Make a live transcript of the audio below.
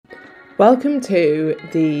Welcome to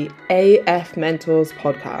the AF Mentors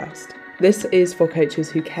podcast. This is for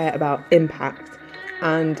coaches who care about impact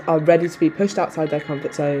and are ready to be pushed outside their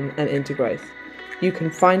comfort zone and into growth. You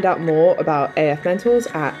can find out more about AF Mentors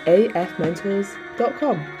at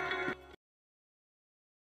afmentors.com.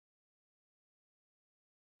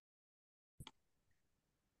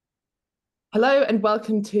 Hello and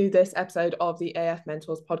welcome to this episode of the AF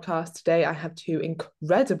Mentors podcast. Today I have two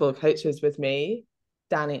incredible coaches with me,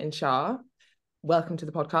 Danny and Shah. Welcome to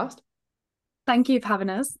the podcast. Thank you for having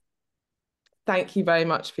us. Thank you very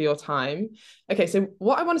much for your time. Okay, so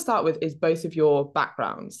what I want to start with is both of your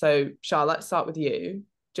backgrounds. So, Shah, let's start with you.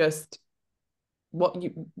 Just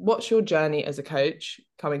what's your journey as a coach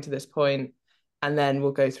coming to this point, and then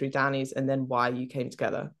we'll go through Danny's and then why you came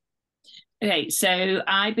together. Okay, so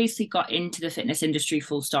I basically got into the fitness industry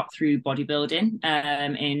full stop through bodybuilding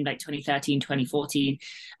in like 2013, 2014.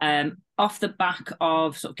 Off the back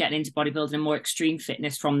of sort of getting into bodybuilding and more extreme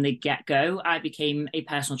fitness from the get-go, I became a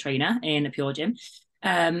personal trainer in a Pure Gym.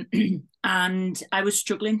 And I was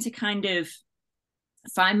struggling to kind of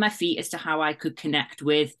find my feet as to how I could connect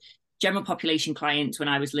with general population clients when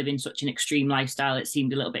I was living such an extreme lifestyle. It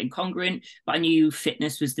seemed a little bit incongruent, but I knew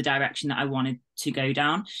fitness was the direction that I wanted to go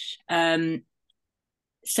down.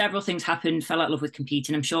 Several things happened, fell out of love with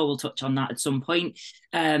competing. I'm sure we'll touch on that at some point.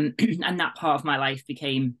 And that part of my life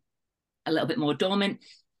became a little bit more dormant.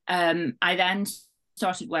 I then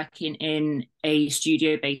started working in a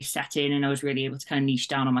studio-based setting, and I was really able to kind of niche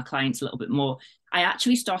down on my clients a little bit more. I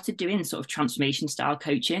actually started doing sort of transformation style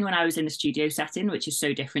coaching when I was in the studio setting, which is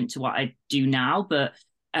so different to what I do now. But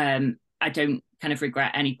I don't kind of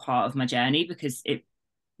regret any part of my journey because it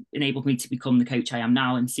enabled me to become the coach I am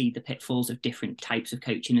now and see the pitfalls of different types of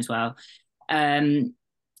coaching as well. And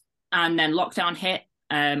then lockdown hit.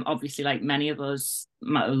 Obviously, like many of us, a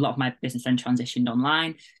lot of my business then transitioned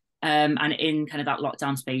online. And in kind of that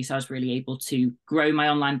lockdown space, I was really able to grow my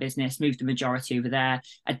online business, move the majority over there.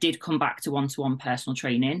 I did come back to one-to-one personal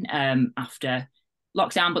training after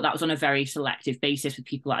lockdown, but that was on a very selective basis with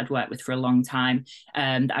people that I'd worked with for a long time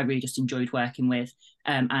that I really just enjoyed working with.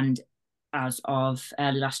 And as of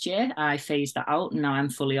early last year, I phased that out and now I'm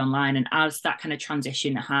fully online. And as that kind of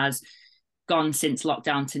transition has gone since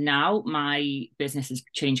lockdown to now, my business has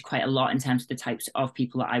changed quite a lot in terms of the types of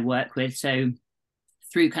people that I work with. So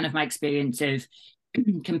through kind of my experience of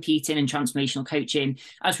competing and transformational coaching,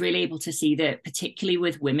 I was really able to see that, particularly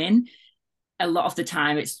with women, a lot of the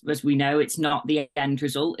time, it's, as we know, it's not the end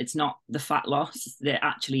result. It's not the fat loss that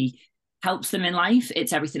actually helps them in life.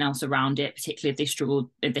 It's everything else around it, particularly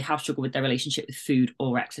if they have struggled with their relationship with food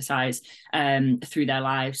or exercise through their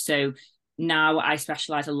lives. So now I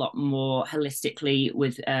specialize a lot more holistically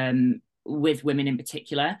with women in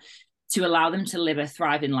particular, to allow them to live a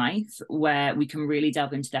thriving life where we can really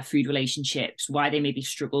delve into their food relationships, why they maybe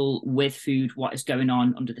struggle with food, what is going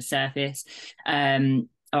on under the surface.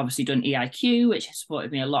 Obviously done EIQ, which has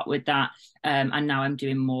supported me a lot with that. And now I'm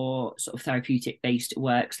doing more sort of therapeutic based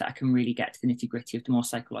work so that I can really get to the nitty gritty of the more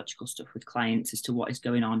psychological stuff with clients as to what is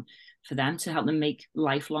going on for them, to help them make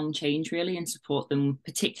lifelong change really and support them,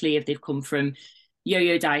 particularly if they've come from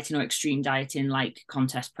yo-yo dieting or extreme dieting like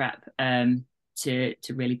contest prep, to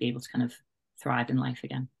really be able to kind of thrive in life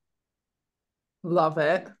again. Love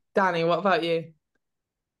it. Danny, what about you?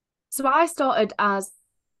 So I started as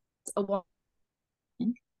a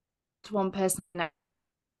one-to-one person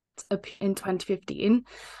in 2015,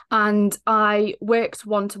 and I worked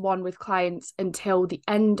one-to-one with clients until the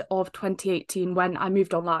end of 2018 when I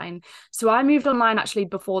moved online. So I moved online actually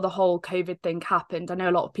before the whole COVID thing happened. I know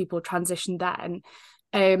a lot of people transitioned then,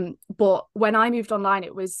 but when I moved online,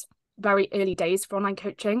 it was very early days for online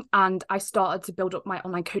coaching, and I started to build up my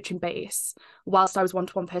online coaching base whilst I was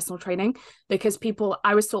one-to-one personal training, because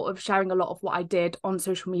I was sort of sharing a lot of what I did on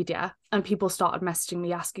social media and people started messaging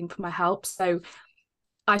me asking for my help. So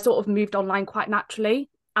I sort of moved online quite naturally,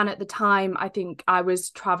 and at the time I think I was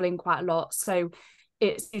traveling quite a lot, so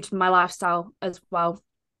it suited my lifestyle as well,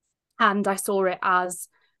 and I saw it as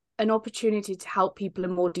an opportunity to help people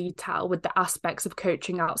in more detail with the aspects of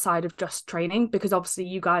coaching outside of just training, because obviously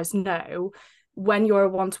you guys know when you're a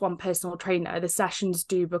one-to-one personal trainer, the sessions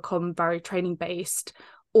do become very training based,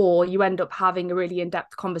 or you end up having a really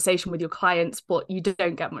in-depth conversation with your clients, but you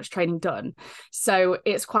don't get much training done. So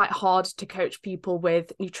it's quite hard to coach people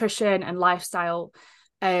with nutrition and lifestyle,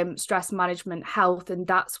 stress management, health, and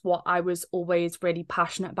that's what I was always really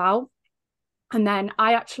passionate about. And then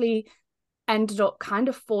I actually ended up kind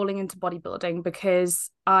of falling into bodybuilding because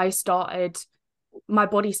my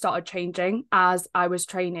body started changing as I was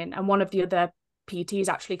training. And one of the other PTs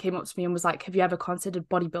actually came up to me and was like, have you ever considered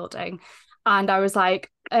bodybuilding? And I was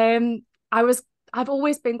like, I've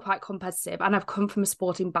always been quite competitive, and I've come from a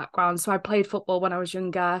sporting background. So I played football when I was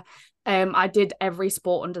younger. I did every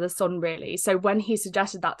sport under the sun, really. So when he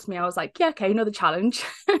suggested that to me, I was like, yeah, okay, another challenge.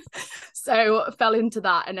 So fell into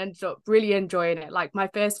that and ended up really enjoying it. Like my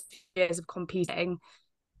first few years of competing,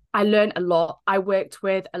 I learned a lot. I worked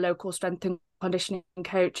with a local strength and conditioning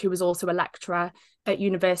coach who was also a lecturer at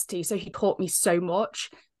university. So he taught me so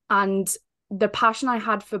much. And the passion I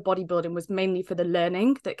had for bodybuilding was mainly for the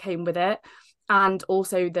learning that came with it, and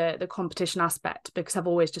also the competition aspect, because I've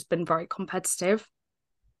always just been very competitive.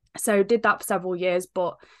 So did that for several years,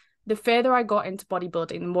 but the further I got into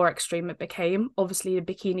bodybuilding, the more extreme it became. Obviously,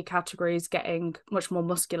 the bikini category is getting much more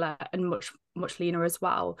muscular and much leaner as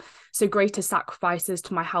well. So greater sacrifices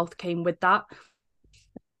to my health came with that.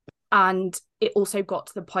 And it also got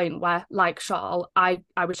to the point where, like Charles, I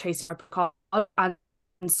was chasing my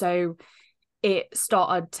and so it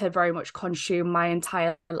started to very much consume my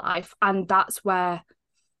entire life. And that's where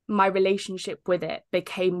my relationship with it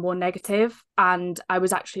became more negative. And I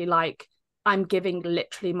was actually like, I'm giving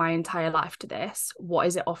literally my entire life to this. What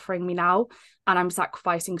is it offering me now? And I'm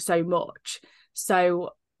sacrificing so much.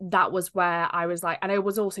 So that was where I was like, and I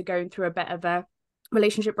was also going through a bit of a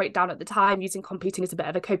relationship breakdown at the time, using competing as a bit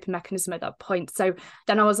of a coping mechanism at that point. So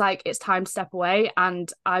then I was like, it's time to step away.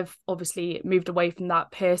 And I've obviously moved away from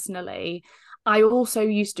that personally. I also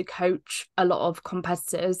used to coach a lot of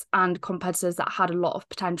competitors, and competitors that had a lot of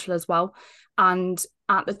potential as well. And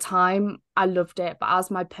at the time, I loved it. But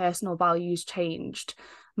as my personal values changed,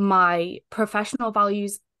 my professional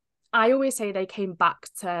values, I always say they came back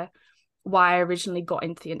to why I originally got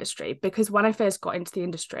into the industry. Because when I first got into the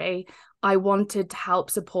industry, I wanted to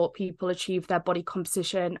help support people achieve their body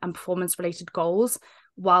composition and performance related goals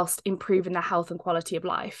whilst improving their health and quality of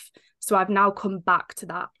life. So I've now come back to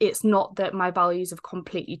that. It's not that my values have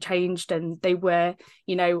completely changed and they were,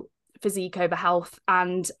 physique over health,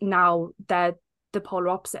 and now they're the polar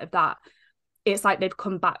opposite of that. It's like they've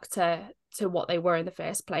come back to what they were in the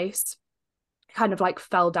first place. Kind of like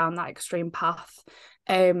fell down that extreme path.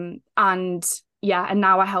 And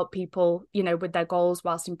now I help people, with their goals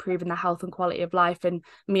whilst improving their health and quality of life. And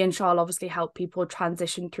me and Charles obviously help people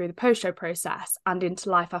transition through the post-show process and into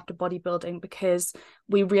life after bodybuilding, because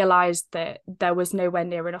we realised that there was nowhere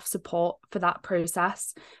near enough support for that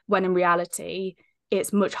process, when in reality,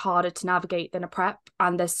 it's much harder to navigate than a prep,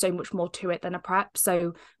 and there's so much more to it than a prep.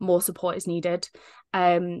 So more support is needed.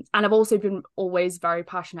 And I've also been always very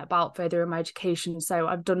passionate about furthering my education. So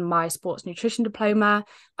I've done my sports nutrition diploma,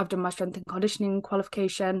 I've done my strength and conditioning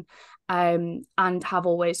qualification, and have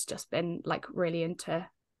always just been like really into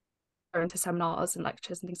seminars and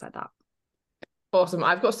lectures and things like that. Awesome.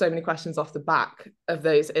 I've got so many questions off the back of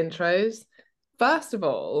those intros. First of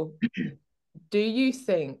all, do you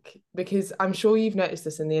think, because I'm sure you've noticed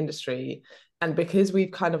this in the industry, and because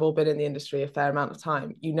we've kind of all been in the industry a fair amount of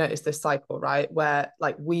time, you notice this cycle, right? Where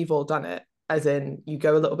like we've all done it, as in you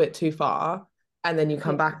go a little bit too far and then you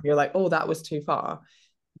come back and you're like, oh, that was too far.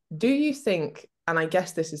 Do you think, and I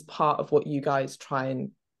guess this is part of what you guys try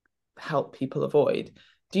and help people avoid,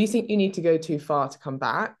 do you think you need to go too far to come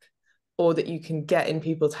back, or that you can get in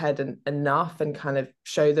people's head enough and kind of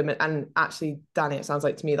show them? And actually, Danny, it sounds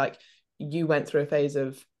like to me like you went through a phase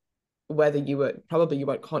of, whether you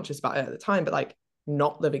weren't conscious about it at the time, but like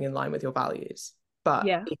not living in line with your values. But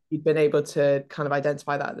if you've been able to kind of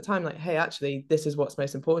identify that at the time, like, hey, actually, this is what's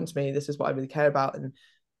most important to me. This is what I really care about. And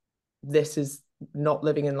this is not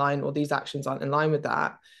living in line, or these actions aren't in line with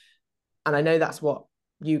that. And I know that's what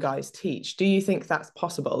you guys teach. Do you think that's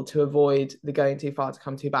possible to avoid the going too far to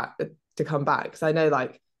come back? Because I know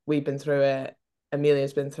like we've been through it,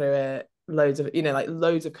 Amelia's been through it, loads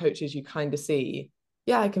of coaches you kind of see,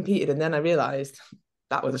 I competed and then I realized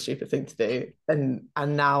that was a stupid thing to do, and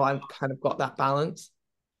now I've kind of got that balance.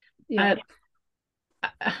 I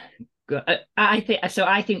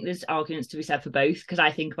think there's arguments to be said for both, because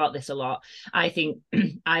I think about this a lot. I think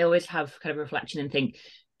I always have kind of reflection and think,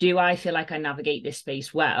 do I feel like I navigate this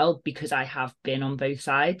space well because I have been on both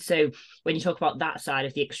sides? So when you talk about that side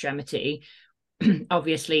of the extremity,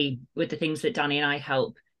 obviously with the things that Danny and I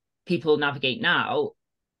help people navigate now,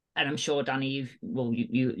 and I'm sure Danny,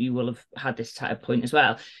 you will have had this type of point as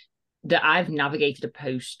well, that I've navigated a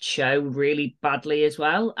post-show really badly as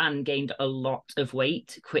well, and gained a lot of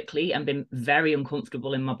weight quickly and been very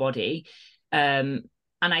uncomfortable in my body. And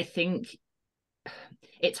I think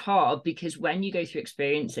it's hard because when you go through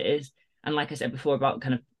experiences, and like I said before about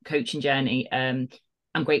kind of coaching journey,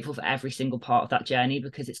 I'm grateful for every single part of that journey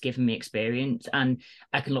because it's given me experience, and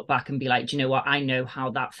I can look back and be like, do you know what? I know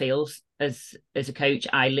how that feels as a coach.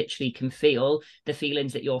 I literally can feel the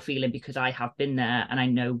feelings that you're feeling because I have been there and I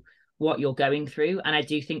know what you're going through. And I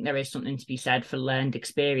do think there is something to be said for learned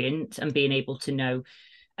experience and being able to know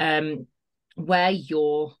where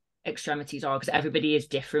your extremities are, because everybody is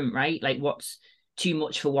different, right? Like what's too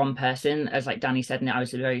much for one person, as like Danny said, and I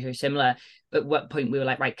was very, very similar. At what point we were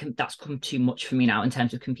like, right, that's come too much for me now in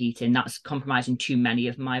terms of competing. That's compromising too many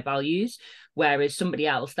of my values. Whereas somebody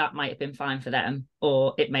else, that might have been fine for them,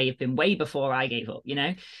 or it may have been way before I gave up, you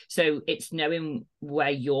know? So it's knowing where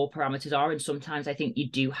your parameters are. And sometimes I think you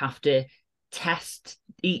do have to test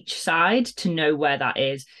each side to know where that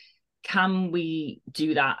is. Can we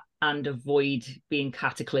do that and avoid being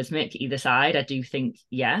cataclysmic either side? I do think,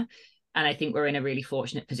 yeah. And I think we're in a really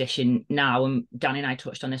fortunate position now. And Danny and I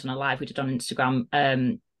touched on this on a live we did on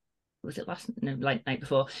Instagram. Was it night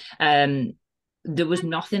before? There was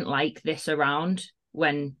nothing like this around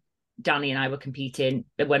when Danny and I were competing,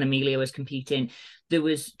 when Amelia was competing. There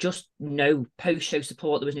was just no post-show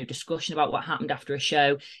support. There was no discussion about what happened after a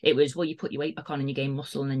show. It was, well, you put your weight back on and you gain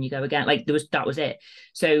muscle and then you go again. Like that was it.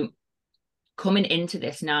 So coming into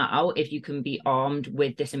this now, if you can be armed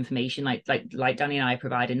with this information, like Danny and I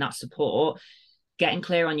providing that support, getting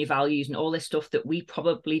clear on your values and all this stuff that we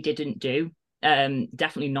probably didn't do,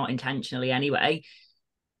 definitely not intentionally anyway.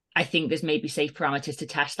 I think there's maybe safe parameters to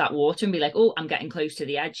test that water and be like, oh, I'm getting close to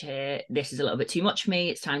the edge here. This is a little bit too much for me.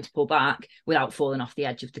 It's time to pull back without falling off the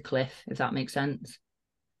edge of the cliff, if that makes sense.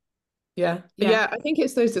 Yeah. I think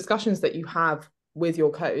it's those discussions that you have with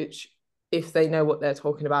your coach, if they know what they're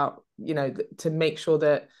talking about, you know, to make sure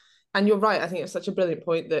that, and you're right, I think it's such a brilliant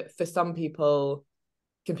point that for some people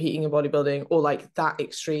competing in bodybuilding, or like that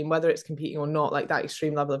extreme, whether it's competing or not, like that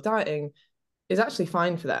extreme level of dieting is actually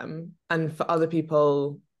fine for them. And for other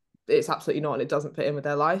people, it's absolutely not, and it doesn't fit in with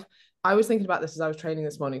their life. I was thinking about this as I was training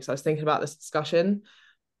this morning. So I was thinking about this discussion,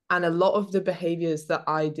 and a lot of the behaviors that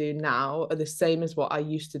I do now are the same as what I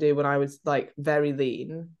used to do when I was like very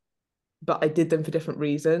lean, but I did them for different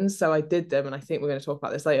reasons. So I did them, and I think we're going to talk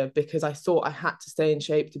about this later, because I thought I had to stay in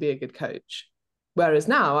shape to be a good coach. Whereas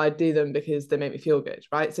now I do them because they make me feel good,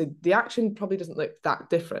 right? So the action probably doesn't look that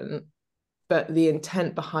different, but the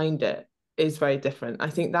intent behind it is very different. I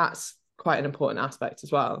think that's quite an important aspect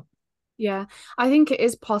as well. Yeah, I think it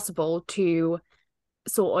is possible to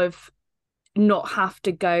sort of not have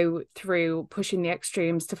to go through pushing the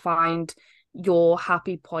extremes to find your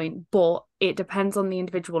happy point, but it depends on the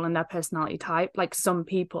individual and their personality type. Like some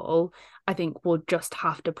people I think will just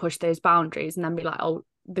have to push those boundaries and then be like, oh,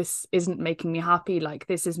 this isn't making me happy, like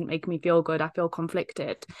this isn't making me feel good, I feel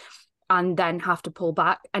conflicted, and then have to pull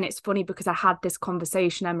back. And it's funny because I had this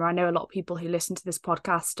conversation, Emma, I know a lot of people who listen to this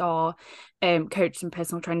podcast are coaches and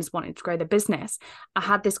personal trainers wanting to grow their business. I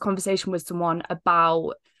had this conversation with someone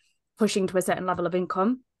about pushing to a certain level of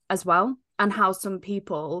income as well, and how some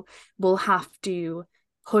people will have to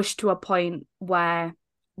push to a point where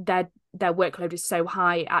their workload is so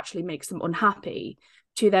high it actually makes them unhappy,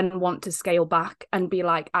 to then want to scale back and be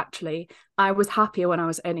like, actually, I was happier when I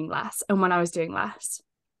was earning less and when I was doing less.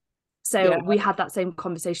 So we had that same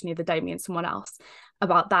conversation the other day, me and someone else,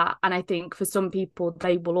 about that. And I think for some people,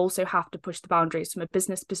 they will also have to push the boundaries from a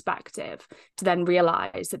business perspective to then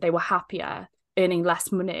realize that they were happier earning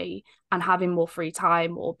less money and having more free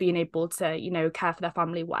time, or being able to, you know, care for their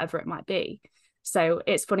family, whatever it might be. So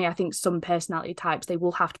it's funny, I think some personality types, they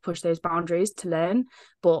will have to push those boundaries to learn.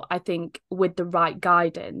 But I think with the right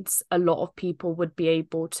guidance, a lot of people would be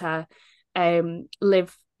able to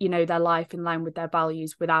live, you know, their life in line with their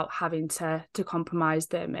values without having to compromise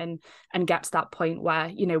them, and get to that point where,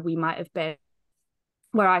 you know, we might have been,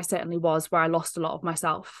 where I certainly was, where I lost a lot of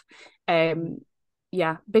myself.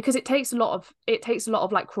 Yeah, because it takes a lot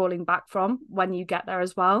of like crawling back from when you get there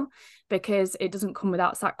as well, because it doesn't come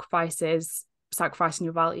without sacrificing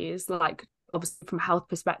your values, like obviously from a health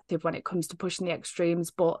perspective when it comes to pushing the extremes,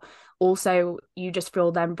 but also you just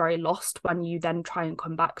feel then very lost when you then try and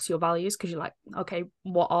come back to your values, because you're like, okay,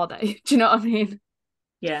 what are they? Do you know what I mean?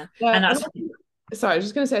 Yeah. And that's sorry, I was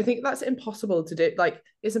just going to say, I think that's impossible to do. Like,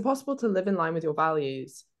 it's impossible to live in line with your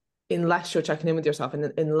values unless you're checking in with yourself,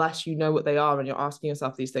 and unless you know what they are and you're asking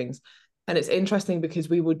yourself these things. And it's interesting because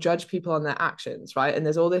we will judge people on their actions, right? And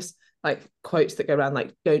there's all this like quotes that go around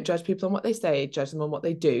like, don't judge people on what they say, judge them on what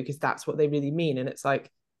they do, because that's what they really mean. And it's like,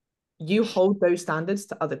 you hold those standards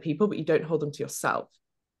to other people, but you don't hold them to yourself.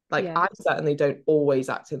 Like, I certainly don't always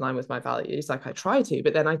act in line with my values. Like, I try to,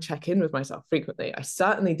 but then I check in with myself frequently. I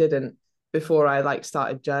certainly didn't before I like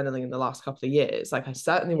started journaling in the last couple of years. Like, I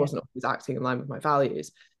certainly wasn't always acting in line with my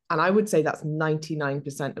values. And I would say that's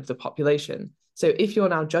 99% of the population. So if you're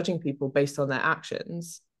now judging people based on their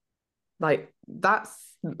actions, like that's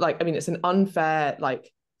like, I mean, it's an unfair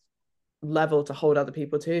like level to hold other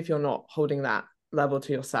people to if you're not holding that level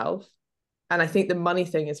to yourself. And I think the money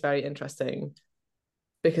thing is very interesting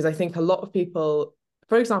because I think a lot of people,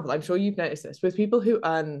 for example, I'm sure you've noticed this with people who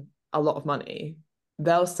earn a lot of money,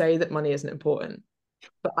 they'll say that money isn't important.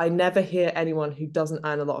 But I never hear anyone who doesn't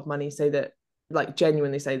earn a lot of money say that, like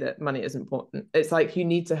genuinely say that money is important. It's like you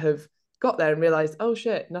need to have got there and realized, oh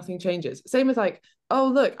shit, nothing changes. Same with like, oh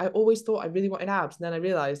look, I always thought I really wanted abs. And then I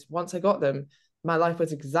realized once I got them, my life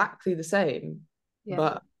was exactly the same. Yeah.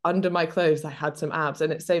 But under my clothes, I had some abs.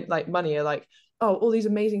 And it's same like money, you're like, oh, all these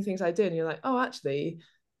amazing things I did. And you're like, oh, actually,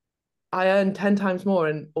 I earned 10 times more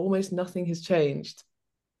and almost nothing has changed.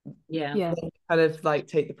 Yeah. Kind of like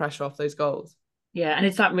take the pressure off those goals. Yeah. And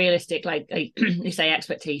it's that realistic, like you say,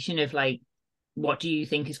 expectation of like, what do you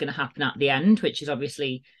think is going to happen at the end, which is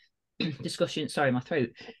obviously discussion. Sorry, my throat.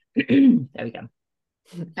 There we go.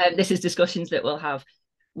 This is discussions that we'll have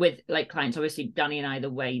with like clients. Obviously, Danny and I, the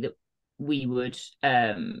way that we would,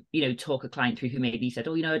 talk a client through who maybe said,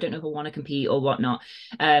 oh, I don't know if I want to compete or whatnot.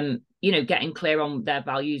 Getting clear on their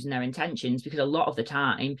values and their intentions, because a lot of the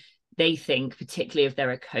time they think, particularly if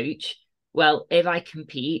they're a coach, well, if I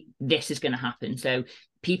compete, this is going to happen. So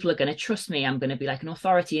people are going to trust me. I'm going to be like an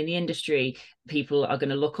authority in the industry. People are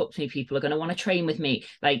going to look up to me. People are going to want to train with me.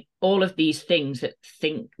 Like all of these things that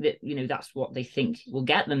think that, that's what they think will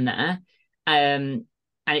get them there. And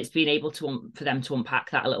it's being able to, for them to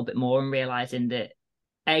unpack that a little bit more and realizing that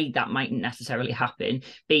A, that mightn't necessarily happen.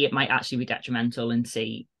 B, it might actually be detrimental, and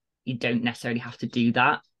C, you don't necessarily have to do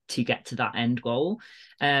that to get to that end goal.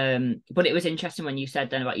 But it was interesting when you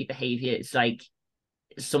said then about your behavior. It's like,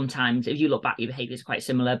 sometimes if you look back, your behaviors are quite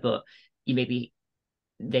similar, but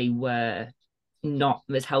they were not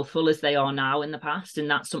as helpful as they are now in the past.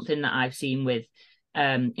 And that's something that I've seen with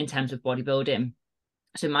in terms of bodybuilding.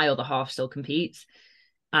 So my other half still competes,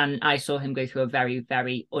 and I saw him go through a very,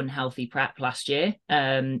 very unhealthy prep last year.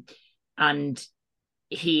 And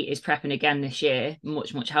he is prepping again this year,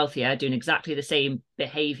 much, much healthier, doing exactly the same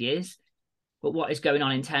behaviors, but what is going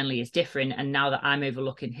on internally is different. And now that I'm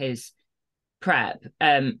overlooking his prep,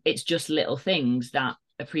 it's just little things that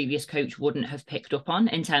a previous coach wouldn't have picked up on.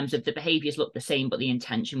 In terms of the behaviors look the same, but the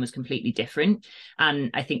intention was completely different.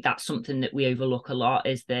 And I think that's something that we overlook a lot,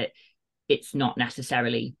 is that it's not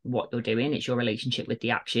necessarily what you're doing, it's your relationship with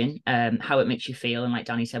the action, how it makes you feel, and like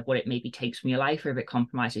Danny said, what it maybe takes from your life, or if it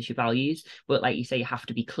compromises your values. But like you say, you have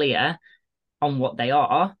to be clear on what they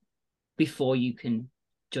are before you can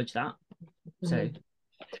judge that.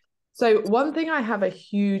 So one thing I have a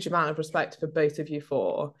huge amount of respect for both of you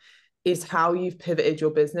for is how you've pivoted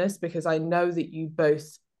your business, because I know that you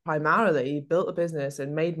both primarily built a business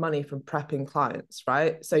and made money from prepping clients,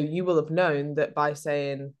 right? So you will have known that by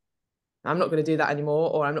saying, I'm not going to do that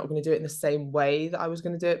anymore, or I'm not going to do it in the same way that I was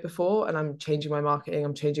going to do it before, and I'm changing my marketing,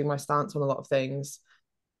 I'm changing my stance on a lot of things.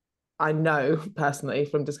 I know personally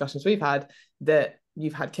from discussions we've had that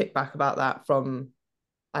you've had kickback about that from,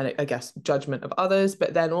 I guess, judgment of others,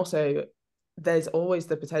 but then also there's always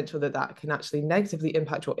the potential that that can actually negatively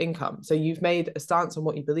impact your income. So you've made a stance on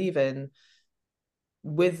what you believe in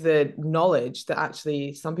with the knowledge that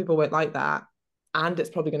actually some people won't like that, and it's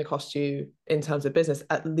probably going to cost you in terms of business,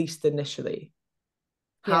 at least initially.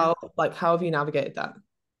 How have you navigated that?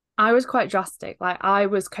 I was quite drastic. Like, I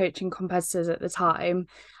was coaching competitors at the time,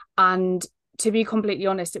 and to be completely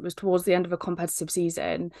honest, it was towards the end of a competitive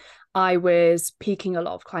season. I was peaking a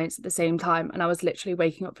lot of clients at the same time, and I was literally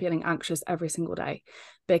waking up feeling anxious every single day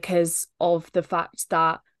because of the fact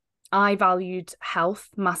that I valued health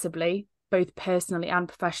massively, both personally and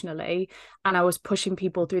professionally, and I was pushing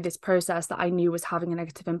people through this process that I knew was having a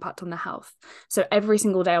negative impact on their health. So every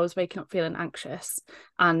single day I was waking up feeling anxious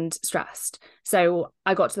and stressed. So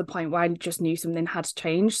I got to the point where I just knew something had to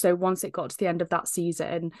change. So once it got to the end of that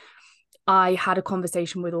season, I had a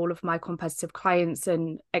conversation with all of my competitive clients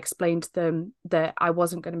and explained to them that I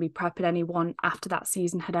wasn't going to be prepping anyone after that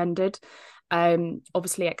season had ended.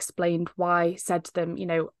 Obviously explained why, said to them,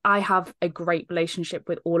 I have a great relationship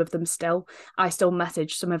with all of them still. I still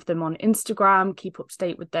message some of them on Instagram, keep up to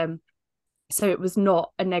date with them. So it was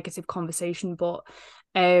not a negative conversation, but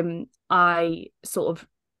I sort of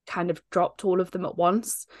kind of dropped all of them at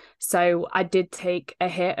once. So I did take a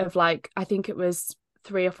hit of I think it was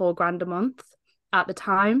 $3,000 or $4,000 a month at the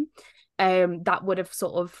time. That would have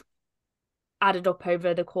sort of added up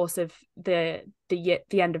over the course of the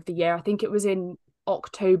end of the year. I think it was in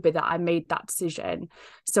October that I made that decision.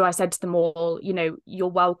 So I said to them all, you know, you're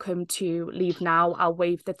welcome to leave now. I'll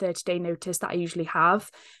waive the 30-day notice that I usually have.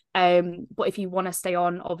 But if you want to stay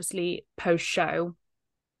on, obviously post show,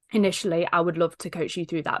 initially I would love to coach you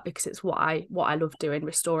through that, because it's what I love doing,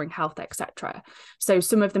 restoring health, etc. So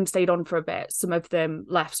some of them stayed on for a bit, some of them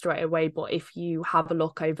left straight away. But if you have a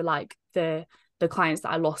look over like the clients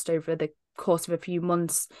that I lost over the course of a few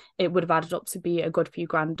months, it would have added up to be a good few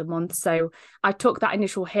grand a month. So I took that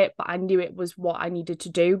initial hit, but I knew it was what I needed to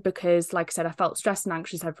do, because like I said, I felt stressed and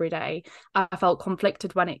anxious every day. I felt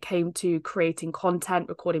conflicted when it came to creating content,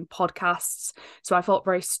 recording podcasts, so I felt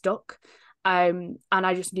very stuck. And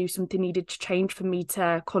I just knew something needed to change for me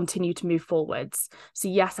to continue to move forwards. So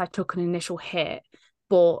yes, I took an initial hit,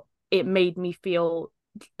 but it made me feel,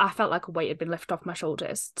 I felt like a weight had been lifted off my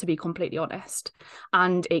shoulders, to be completely honest.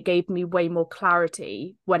 And it gave me way more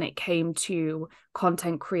clarity when it came to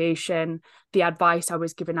content creation, the advice I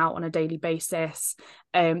was giving out on a daily basis,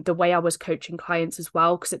 the way I was coaching clients as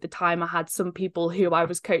well. Because at the time I had some people who I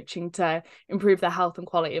was coaching to improve their health and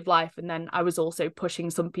quality of life. And then I was also pushing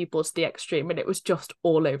some people to the extreme, and it was just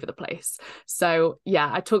all over the place. So yeah,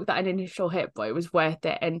 I took that an initial hit, but it was worth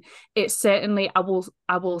it. And it's certainly, I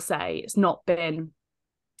will say, it's not been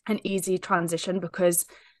an easy transition, because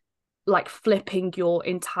like flipping your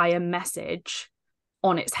entire message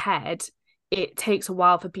on its head, it takes a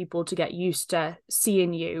while for people to get used to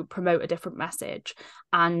seeing you promote a different message,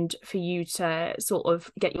 and for you to sort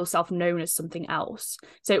of get yourself known as something else.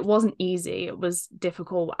 So it wasn't easy, it was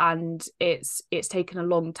difficult, and it's taken a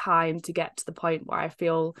long time to get to the point where I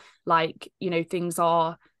feel like, you know, things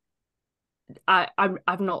are,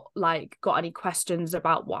 I've not like got any questions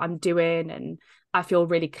about what I'm doing, and I feel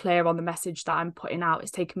really clear on the message that I'm putting out.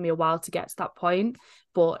 It's taken me a while to get to that point,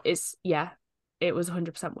 but it was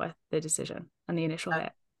 100% worth the decision and the initial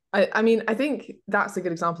hit. I mean, I think that's a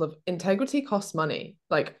good example of integrity costs money,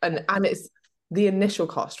 like, and it's the initial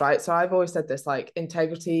cost, right? So I've always said this, like,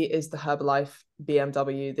 integrity is the Herbalife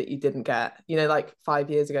BMW that you didn't get, you know, like 5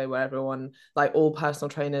 years ago, where everyone, like all personal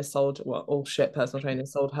trainers sold, well, all shit personal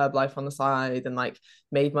trainers sold Herbalife on the side and like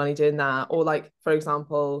made money doing that. Or like, for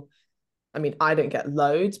example, I mean, I don't get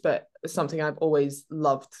loads, but something I've always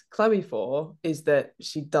loved Chloe for is that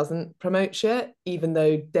she doesn't promote shit, even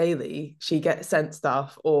though daily she gets sent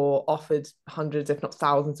stuff or offered hundreds, if not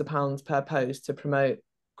thousands of pounds per post to promote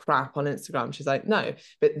crap on Instagram. She's like, no,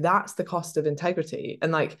 but that's the cost of integrity.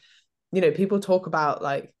 And like, you know, people talk about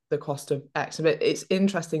like the cost of X, but it's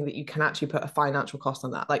interesting that you can actually put a financial cost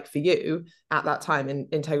on that. Like for you at that time,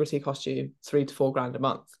 integrity cost you $3 to $4 grand a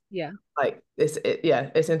month. Yeah. Like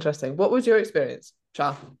it's interesting. What was your experience,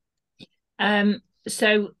 Char?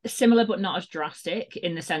 So similar, but not as drastic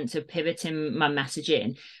in the sense of pivoting my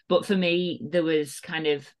messaging. But for me, there was kind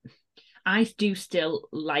of, I do still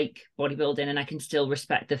like bodybuilding, and I can still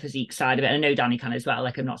respect the physique side of it. And I know Danny can as well.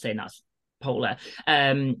 Like, I'm not saying that's polar.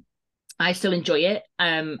 I still enjoy it.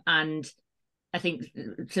 And I think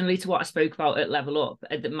similarly to what I spoke about at Level Up,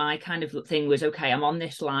 that my kind of thing was, okay, I'm on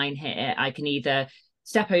this line here. I can either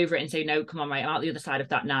step over it and say, no, come on, right, I'm out the other side of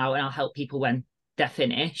that now, and I'll help people when they're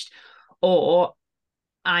finished. Or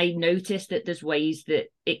I noticed that there's ways that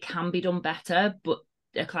it can be done better, but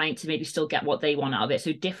a client to maybe still get what they want out of it.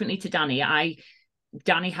 So differently to Danny,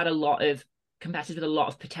 Danny had a lot of competitors with a lot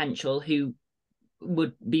of potential who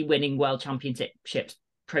would be winning world championships,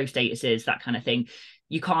 pro statuses, that kind of thing.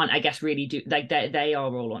 You can't, I guess, really do, like, they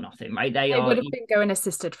are all or nothing, right? They would have been going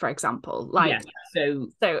assisted, for example. Like, yeah,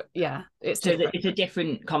 so yeah, it's a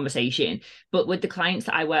different conversation. But with the clients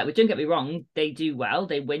that I work with, don't get me wrong, they do well,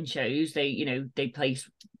 they win shows, they place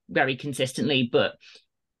very consistently. But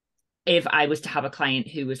if I was to have a client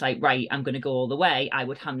who was like, right, I'm going to go all the way, I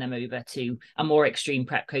would hand them over to a more extreme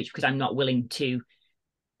prep coach, because I'm not willing to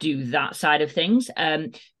do that side of things.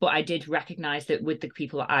 But I did recognize that with the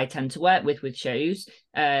people that I tend to work with shows,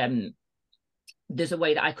 there's a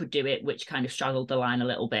way that I could do it which kind of straddled the line a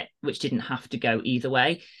little bit, which didn't have to go either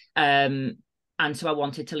way. And so I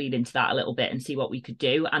wanted to lead into that a little bit and see what we could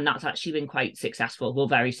do. And that's actually been quite successful. Well,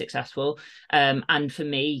 very successful. And for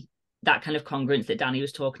me, that kind of congruence that Danny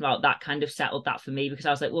was talking about, that kind of settled that for me, because I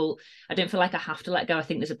was like, well, I don't feel like I have to let go. I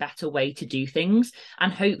think there's a better way to do things.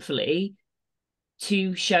 And hopefully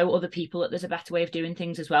to show other people that there's a better way of doing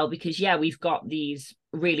things as well. Because yeah, we've got these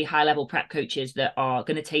really high level prep coaches that are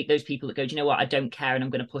going to take those people that go, do you know what, I don't care, and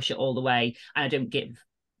I'm going to push it all the way, and I don't give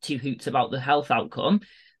two hoots about the health outcome.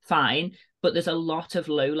 Fine. But there's a lot of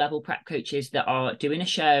low level prep coaches that are doing a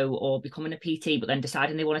show or becoming a PT, but then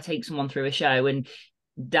deciding they want to take someone through a show. And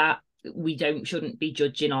that we shouldn't be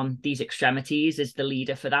judging on these extremities as the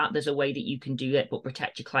leader for that. There's a way that you can do it, but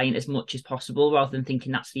protect your client as much as possible rather than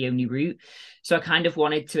thinking that's the only route. So I kind of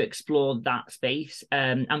wanted to explore that space.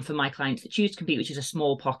 And for my clients that choose to compete, which is a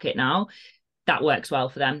small pocket now, that works well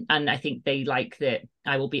for them. And I think they like that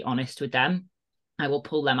I will be honest with them. I will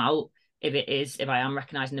pull them out if I am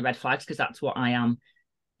recognizing the red flags, because that's what I am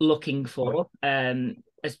looking for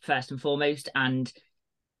as first and foremost. And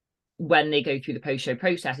when they go through the post-show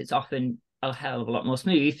process, it's often a hell of a lot more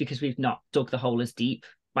smooth because we've not dug the hole as deep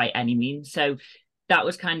by any means. So that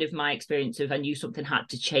was kind of my experience of, I knew something had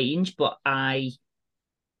to change, but I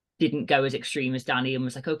didn't go as extreme as Danny and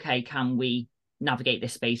was like, okay, can we navigate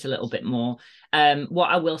this space a little bit more? What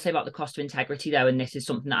I will say about the cost of integrity though, and this is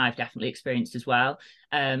something that I've definitely experienced as well,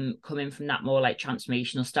 coming from that more like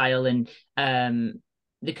transformational style, and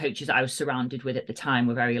the coaches that I was surrounded with at the time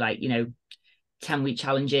were very like, 10-week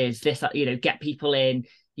challenges, this, get people in,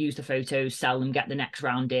 use the photos, sell them, get the next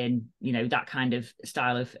round in, that kind of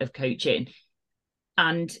style of coaching.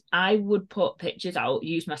 And I would put pictures out,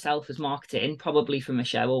 use myself as marketing, probably from a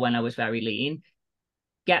show or when I was very lean,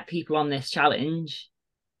 get people on this challenge.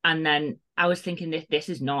 And then I was thinking, this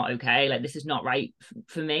is not okay. Like, this is not right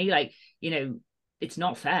for me. Like, it's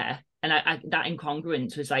not fair. And I that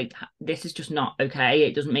incongruence was like, this is just not okay.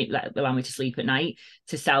 It doesn't allow me to sleep at night,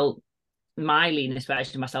 to sell my leanest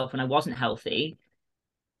version of myself when I wasn't healthy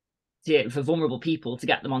for vulnerable people, to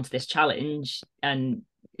get them onto this challenge and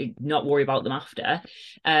not worry about them after.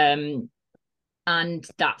 And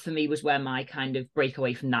that for me was where my kind of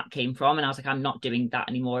breakaway from that came from. And I was like, I'm not doing that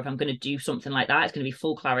anymore. If I'm going to do something like that, it's going to be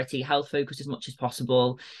full clarity, health focus as much as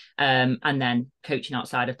possible. And then coaching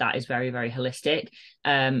outside of that is very, very holistic.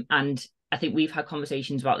 And I think we've had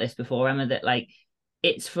conversations about this before, Emma, that like,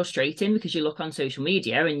 it's frustrating because you look on social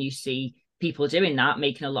media and you see people doing that,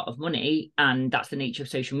 making a lot of money, and that's the nature of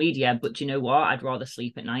social media. But you know what? I'd rather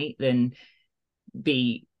sleep at night than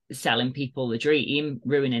be selling people the dream,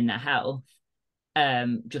 ruining their health,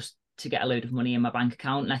 just to get a load of money in my bank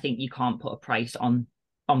account. And I think you can't put a price on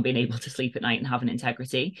being able to sleep at night and having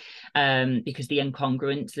integrity, because the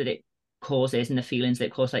incongruence that it causes and the feelings that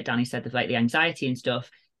it causes, like Danny said, like the anxiety and stuff,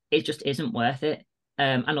 it just isn't worth it.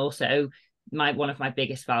 And also one of my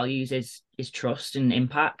biggest values is trust and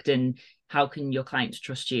impact. And how can your clients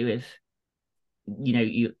trust you if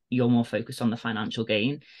you're more focused on the financial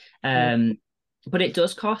gain? But it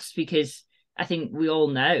does cost, because I think we all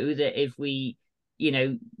know that if we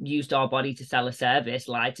used our body to sell a service,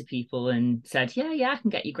 lied to people and said, yeah, I can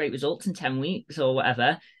get you great results in 10 weeks or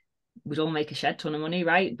whatever, we'd all make a shed ton of money,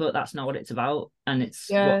 right? But that's not what it's about. And it's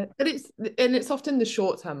it's often the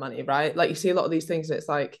short-term money, right? Like, you see a lot of these things and it's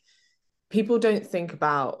like, people don't think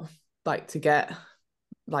about, like, to get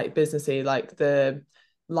like businessy, like the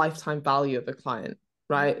lifetime value of a client,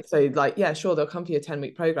 right? So like, yeah, sure, they'll come for your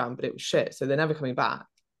 10-week program, but it was shit, so they're never coming back.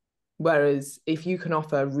 Whereas if you can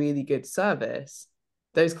offer a really good service,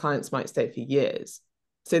 those clients might stay for years.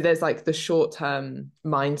 So there's like the short-term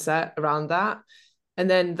mindset around that. And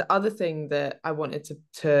then the other thing that I wanted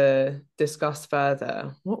to discuss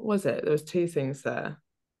further, what was it? There was two things there.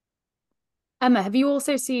 Emma, have you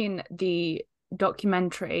also seen the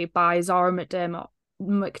documentary by Zara McDermott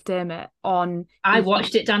on... I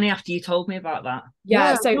watched it, Danny, after you told me about that.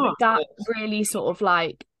 Yeah, so that really sort of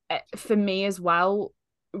like, for me as well,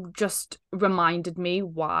 just reminded me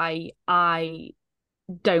why I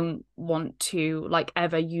don't want to like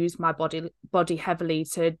ever use my body heavily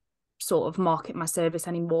to sort of market my service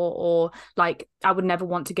anymore, or like I would never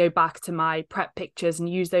want to go back to my prep pictures and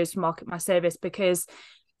use those to market my service, because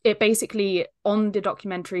it basically, on the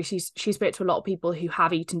documentary, she spoke to a lot of people who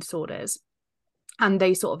have eating disorders, and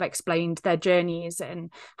they sort of explained their journeys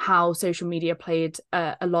and how social media played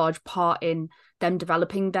a large part in them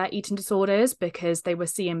developing their eating disorders, because they were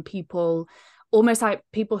seeing people, almost like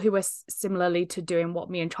people who were similarly to doing what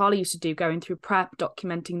me and Charlie used to do, going through prep,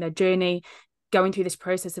 documenting their journey, going through this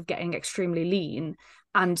process of getting extremely lean.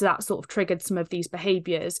 And that sort of triggered some of these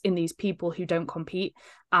behaviors in these people who don't compete.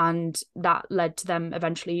 And that led to them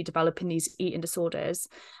eventually developing these eating disorders.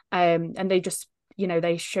 And they just,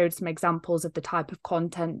 they showed some examples of the type of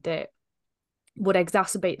content that would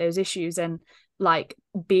exacerbate those issues. And like,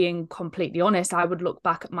 being completely honest, I would look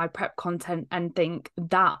back at my prep content and think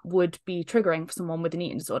that would be triggering for someone with an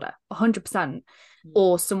eating disorder, 100%,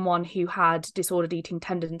 or someone who had disordered eating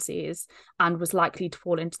tendencies and was likely to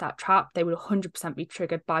fall into that trap. They would 100% be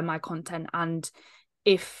triggered by my content. And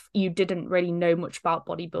if you didn't really know much about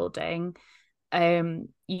bodybuilding,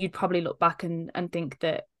 you'd probably look back and think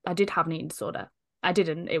that I did have an eating disorder. I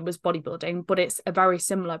didn't. It was bodybuilding, but it's a very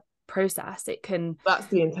similar process. That's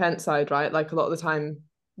the intent side, right? Like, a lot of the time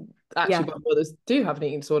actually bodybuilders do have an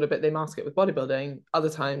eating disorder, but they mask it with bodybuilding. Other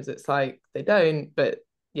times it's like they don't, but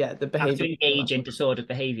yeah, the behavior have to engage in disordered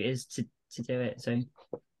behaviors to do it. So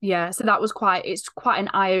yeah, so that was it's quite an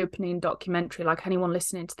eye-opening documentary. Like, anyone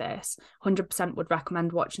listening to this 100% would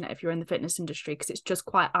recommend watching it if you're in the fitness industry, because it's just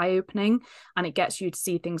quite eye-opening, and it gets you to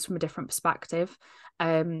see things from a different perspective,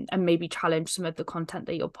 and maybe challenge some of the content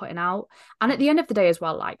that you're putting out. And at the end of the day as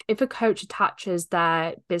well, like, if a coach attaches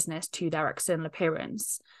their business to their external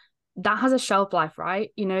appearance, that has a shelf life, right?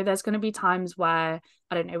 You know, there's going to be times where,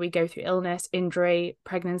 I don't know, we go through illness, injury,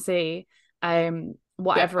 pregnancy,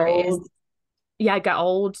 whatever it is. Get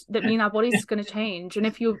old. That mean our body's going to change. And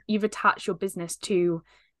if you've attached your business to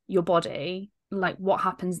your body, like, what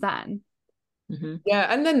happens then? Mm-hmm. Yeah,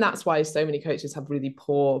 and then that's why so many coaches have really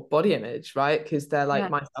poor body image, right? Because they're like,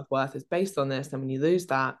 my self-worth is based on this. And when you lose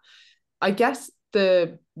that, I guess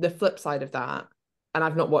the flip side of that, and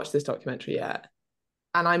I've not watched this documentary yet,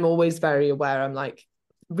 and I'm always very aware, I'm like,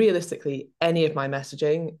 realistically, any of my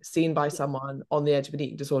messaging seen by someone on the edge of an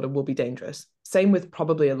eating disorder will be dangerous. Same with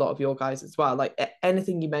probably a lot of your guys as well. Like,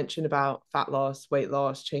 anything you mention about fat loss, weight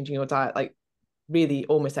loss, changing your diet, like, really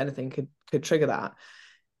almost anything could trigger that.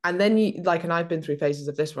 And then you like, and I've been through phases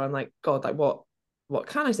of this where I'm like, God, like, what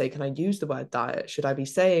can I say? Can I use the word diet? Should I be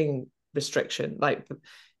saying restriction? Like,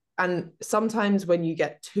 and sometimes when you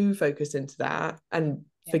get too focused into that and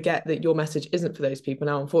forget that your message isn't for those people.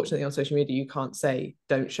 Now, unfortunately, on social media, you can't say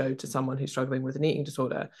don't show to someone who's struggling with an eating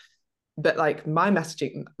disorder. But like, my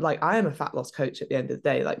messaging, like, I am a fat loss coach at the end of the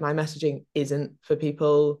day. Like, my messaging isn't for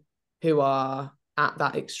people who are at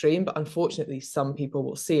that extreme, but unfortunately, some people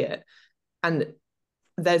will see it. And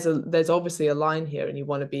there's obviously a line here, and you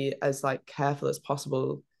want to be as like careful as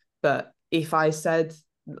possible. But if I said,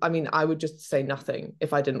 I mean, I would just say nothing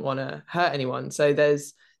if I didn't want to hurt anyone. So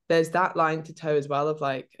there's that line to toe as well of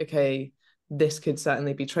like, okay, this could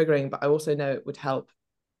certainly be triggering, but I also know it would help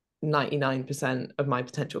 99% of my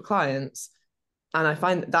potential clients. And I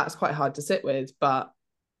find that's quite hard to sit with, but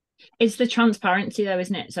it's the transparency though,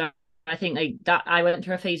 isn't it? So I think like that, I went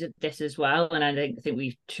through a phase of this as well, and I think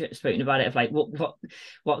we've spoken about it of like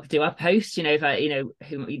what do I post? You know, if I, you know,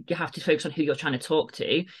 who you have to focus on who you're trying to talk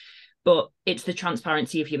to, but it's the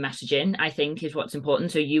transparency of your messaging, I think, is what's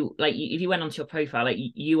important. So you like, if you went onto your profile, like,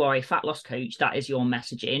 you are a fat loss coach, that is your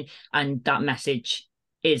messaging, and that message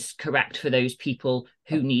is correct for those people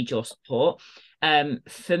who need your support.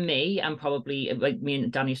 For me, and probably like me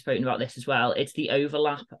and Danny have spoken about this as well, it's the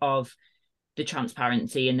overlap of the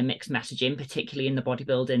transparency and the mixed messaging, particularly in the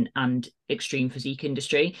bodybuilding and extreme physique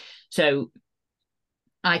industry. So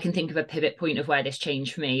I can think of a pivot point of where this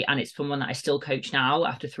changed for me, and it's from one that I still coach now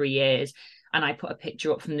after 3 years. And I put a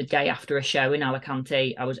picture up from the day after a show in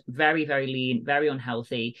Alicante. I was very, very lean, very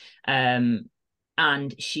unhealthy. And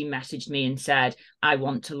she messaged me and said, I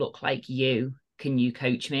want to look like you. Can you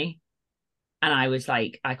coach me? And I was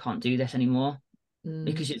like, I can't do this anymore,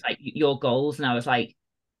 because it's like your goals. And I was like,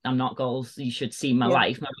 I'm not goals. You should see my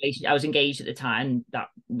life, my relationship. I was engaged at the time.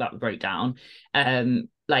 That broke down.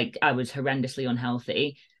 Like, I was horrendously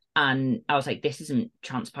unhealthy, and I was like, this isn't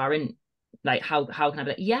transparent. Like, how can I be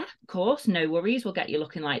like, yeah, of course, no worries, we'll get you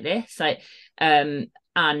looking like this. Like, and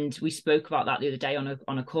we spoke about that the other day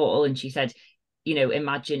on a call, and she said, you know,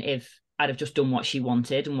 imagine if I'd have just done what she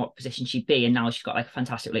wanted and what position she'd be, and now she's got like a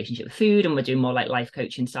fantastic relationship with food, and we're doing more like life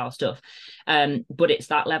coaching style stuff. But it's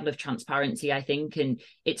that level of transparency, I think, and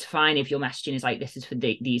it's fine if your messaging is like, this is for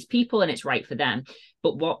these people and it's right for them.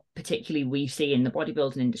 But what particularly we see in the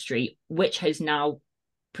bodybuilding industry, which has now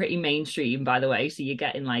pretty mainstream, by the way, so you're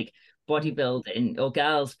getting like bodybuilding, or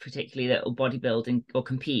girls particularly that will bodybuild or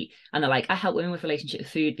compete, and they're like, I help women with relationship with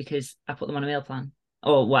food because I put them on a meal plan,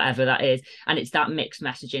 or whatever that is. And it's that mixed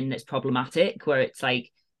messaging that's problematic, where it's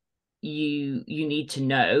like, you need to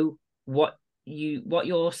know what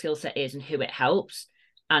your skill set is and who it helps,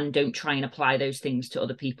 and don't try and apply those things to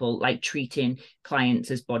other people, like treating clients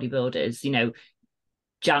as bodybuilders. You know,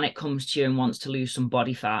 Janet comes to you and wants to lose some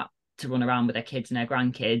body fat to run around with her kids and her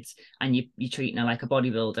grandkids, and you're treating her like a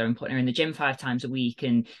bodybuilder and putting her in the gym 5 times a week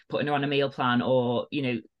and putting her on a meal plan, or, you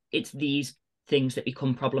know, it's these things that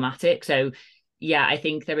become problematic. So yeah, I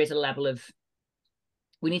think there is a level of,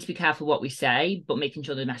 we need to be careful what we say, but making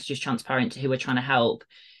sure the message is transparent to who we're trying to help.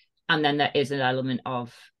 And then there is an element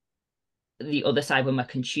of the other side. When we're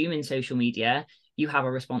consuming social media, you have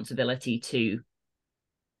a responsibility to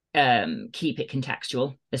keep it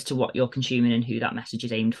contextual as to what you're consuming and who that message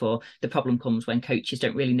is aimed for. The problem comes when coaches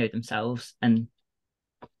don't really know themselves and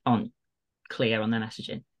aren't clear on their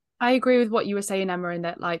messaging. I agree with what you were saying, Emma, in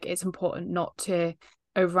that like, it's important not to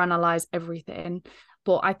overanalyze everything.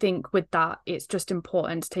 But I think with that, it's just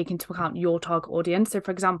important to take into account your target audience. So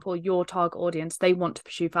for example, your target audience, they want to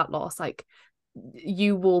pursue fat loss. Like,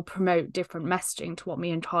 you will promote different messaging to what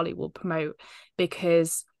me and Charlie will promote,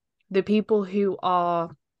 because the people who are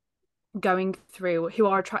going through, who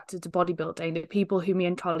are attracted to bodybuilding, the people who me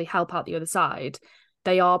and Charlie help out the other side,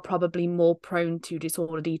 they are probably more prone to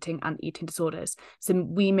disordered eating and eating disorders. So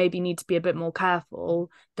we maybe need to be a bit more careful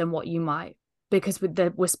than what you might, because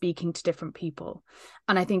we're speaking to different people.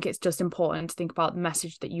 And I think it's just important to think about the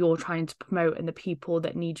message that you're trying to promote and the people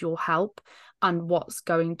that need your help, and what's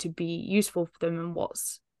going to be useful for them and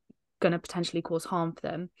what's going to potentially cause harm for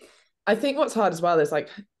them. I think what's hard as well is, like,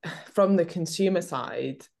 from the consumer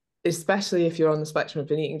side, especially if you're on the spectrum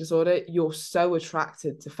of an eating disorder, you're so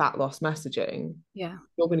attracted to fat loss messaging. Yeah.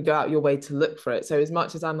 You're going to go out your way to look for it. So as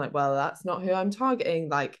much as I'm like, well, that's not who I'm targeting,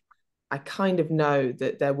 like, I kind of know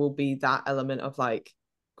that there will be that element of like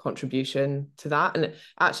contribution to that. And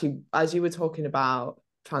actually, as you were talking about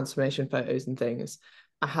transformation photos and things,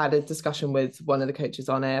 I had a discussion with one of the coaches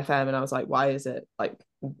on AFM, and I was like, why is it, like,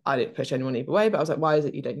 I didn't push anyone either way, but I was like, why is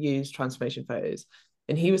it you don't use transformation photos?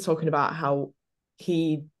 And he was talking about how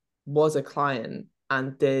he was a client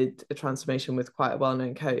and did a transformation with quite a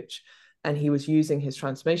well-known coach, and he was using his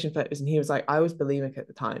transformation photos, and he was like, I was bulimic at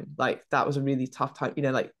the time, like that was a really tough time, you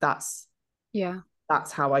know, like that's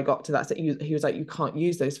how I got to that. So he was like, you can't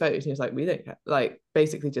use those photos. And he was like, we don't care. Like,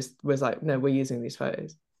 basically just was like, no, we're using these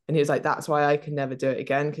photos. And he was like, that's why I can never do it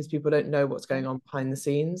again, because people don't know what's going on behind the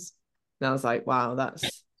scenes. And I was like, wow,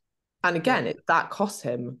 that's, and again, that cost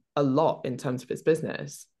him a lot in terms of his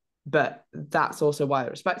business. But that's also why I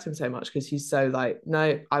respect him so much, because he's so like,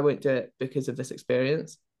 no, I won't do it because of this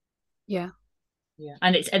experience. Yeah.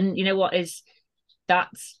 And you know what is,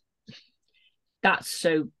 that's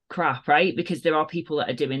so crap, right? Because there are people that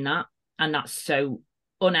are doing that, and that's so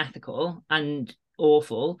unethical and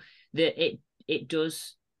awful that it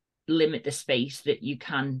does limit the space that you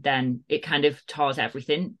can then, it kind of tars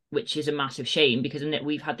everything, which is a massive shame. Because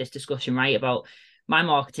we've had this discussion, right, about my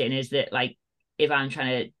marketing is that, like, if I'm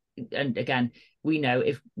trying to, and again, we know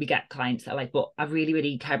if we get clients that are like, but I really,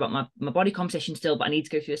 really care about my body composition still, but I need to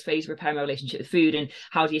go through this phase of repair my relationship with food. And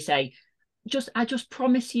how do you say, I just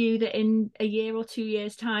promise you that in a year or 2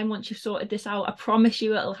 years time, once you've sorted this out, I promise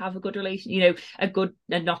you it'll have a good relation, you know,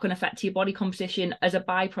 a knock-on effect to your body composition as a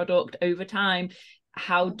byproduct over time.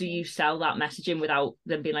 How do you sell that messaging without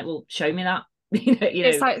them being like, well, show me that?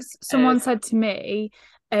 It's like someone said to me,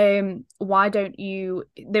 why don't you,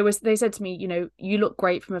 they said to me, you know, you look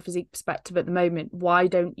great from a physique perspective at the moment, why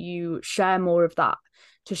don't you share more of that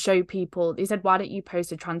to show people? They said, why don't you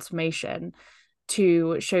post a transformation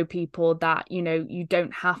to show people that, you know, you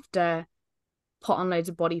don't have to put on loads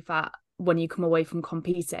of body fat when you come away from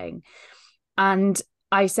competing. And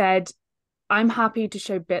I said, I'm happy to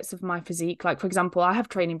show bits of my physique. Like, for example, I have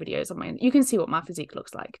training videos on my, you can see what my physique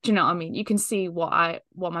looks like. Do you know what I mean? You can see what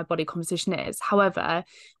my body composition is. However,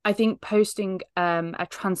 I think posting a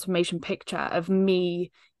transformation picture of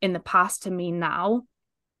me in the past to me now,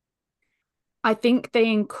 I think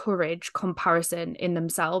they encourage comparison in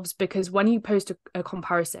themselves, because when you post a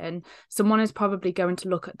comparison, someone is probably going to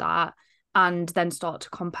look at that and then start to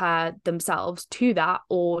compare themselves to that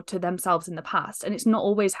or to themselves in the past. And it's not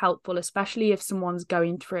always helpful, especially if someone's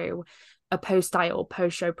going through a post-diet or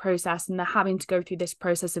post-show process and they're having to go through this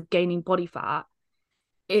process of gaining body fat.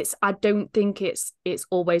 I don't think it's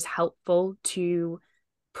always helpful to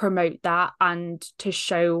promote that and to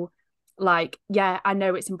show, like, yeah, I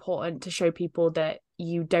know it's important to show people that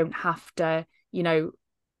you don't have to, you know,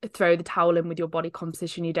 throw the towel in with your body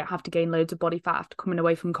composition. You don't have to gain loads of body fat after coming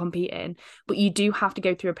away from competing, but you do have to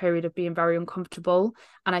go through a period of being very uncomfortable.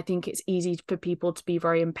 And I think it's easy for people to be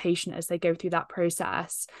very impatient as they go through that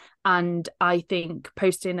process. And I think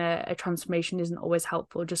posting a transformation isn't always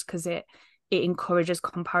helpful, just because it encourages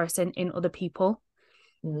comparison in other people.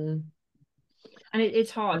 And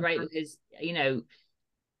it's hard, right? Because, you know,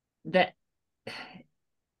 that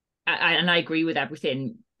I agree with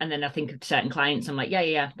everything. And then I think of certain clients, I'm like,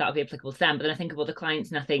 yeah, that'll be applicable to them. But then I think of other clients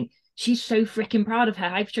and I think, she's so freaking proud of her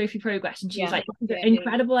hypertrophy progress. And she's like,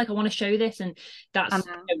 incredible. Like, I want to show this. And that's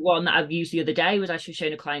one that I've used the other day, was actually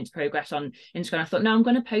showing a client's progress on Instagram. I thought, no, I'm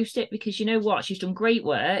going to post it, because you know what? She's done great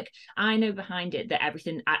work. I know behind it that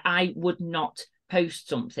everything, I would not post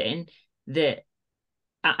something that,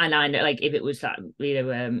 and I know, like, if it was that, you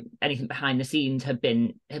know, anything behind the scenes have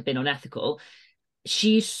been unethical.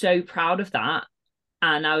 She's so proud of that.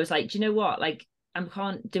 And I was like, do you know what? Like, I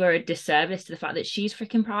can't do her a disservice to the fact that she's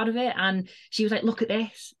freaking proud of it. And she was like, look at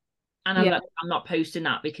this. And I'm like, I'm not posting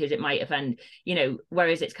that because it might offend, you know,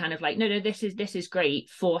 whereas it's kind of like, no, this is great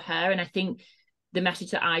for her. And I think the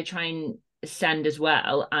message that I try and send as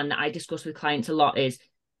well, and I discuss with clients a lot, is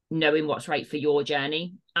knowing what's right for your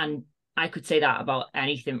journey. And I could say that about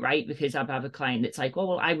anything, right? Because I have a client that's like, oh,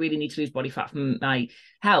 well, I really need to lose body fat for my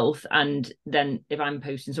health. And then if I'm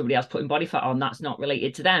posting somebody else putting body fat on, that's not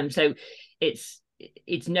related to them. So it's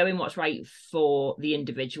knowing what's right for the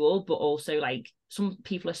individual, but also like some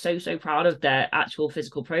people are so proud of their actual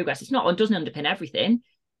physical progress. It doesn't underpin everything.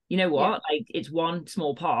 You know what? Like, it's one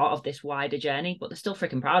small part of this wider journey, but they're still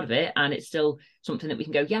freaking proud of it. And it's still something that we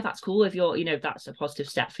can go, yeah, that's cool. If you're, that's a positive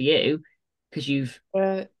step for you because you've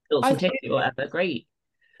built some tissue or whatever. Great.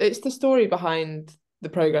 It's the story behind the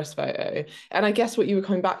progress photo. And I guess what you were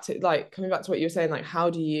coming back to what you were saying, like, how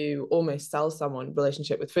do you almost sell someone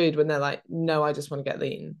relationship with food when they're like, no, I just want to get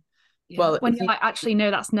lean? Yeah. Well, when you like, actually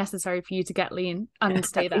know that's necessary for you to get lean and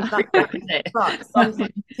stay there. But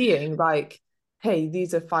sometimes seeing like, hey,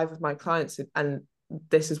 these are 5 of my clients and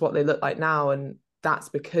this is what they look like now, and that's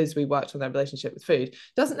because we worked on their relationship with food.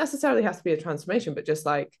 Doesn't necessarily have to be a transformation, but just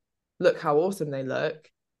like, look how awesome they look.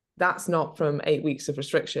 That's not from 8 weeks of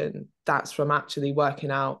restriction. That's from actually working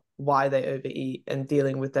out why they overeat and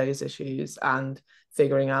dealing with those issues and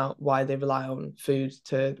figuring out why they rely on food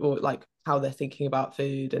or like how they're thinking about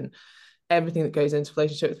food and everything that goes into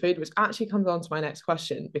relationship with food, which actually comes on to my next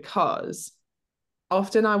question, because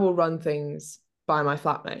often I will run things by my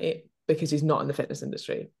flatmate because he's not in the fitness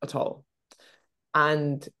industry at all.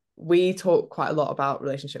 And we talk quite a lot about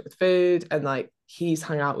relationship with food, and like, he's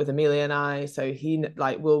hung out with Amelia and I, so he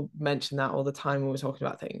like will mention that all the time when we're talking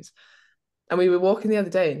about things. And we were walking the other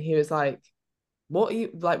day and he was like, what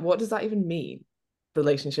does that even mean,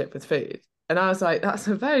 relationship with food? And I was like, that's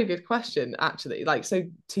a very good question, actually. Like, so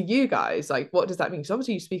to you guys, like, what does that mean? Because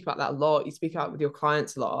obviously you speak about that a lot, you speak out with your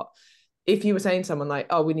clients a lot. If you were saying to someone like,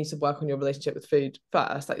 oh, we need to work on your relationship with food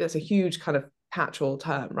first, like, that's a huge kind of catch-all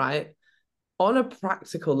term, right? On a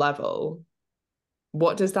practical level,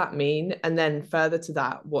 what does that mean? And then further to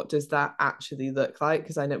that, what does that actually look like?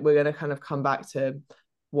 Because I know we're going to kind of come back to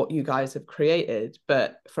what you guys have created.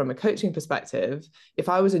 But from a coaching perspective, if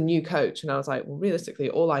I was a new coach and I was like, well, realistically,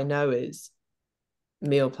 all I know is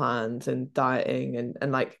meal plans and dieting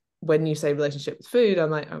and like, when you say relationship with food,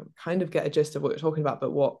 I'm like, I kind of get a gist of what you're talking about,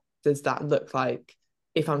 but what does that look like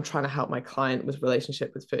if I'm trying to help my client with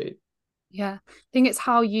relationship with food? Yeah, I think it's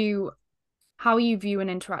how you view and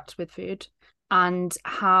interact with food, and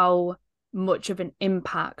how much of an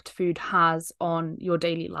impact food has on your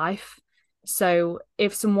daily life. So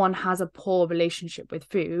if someone has a poor relationship with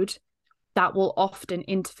food, that will often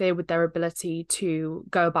interfere with their ability to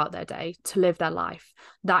go about their day, to live their life.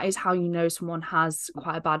 That is how you know someone has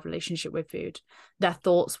quite a bad relationship with food. Their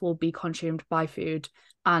thoughts will be consumed by food,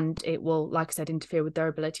 and it will, like I said, interfere with their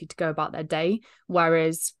ability to go about their day.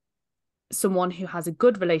 Whereas someone who has a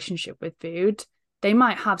good relationship with food, they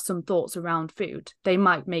might have some thoughts around food. They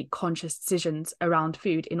might make conscious decisions around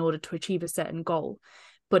food in order to achieve a certain goal,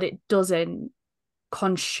 but it doesn't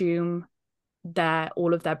consume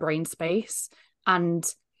all of their brain space. And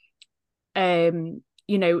a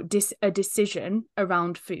decision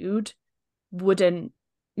around food wouldn't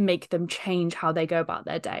make them change how they go about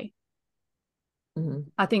their day. Mm-hmm.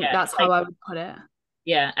 I think that's how I would put it.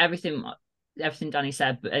 Yeah, everything Danny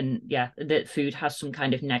said, and yeah, that food has some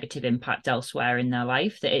kind of negative impact elsewhere in their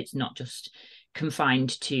life, that it's not just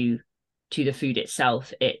confined to the food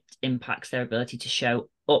itself. It impacts their ability to show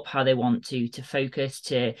up how they want to focus,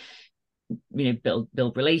 to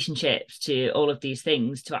build relationships, to all of these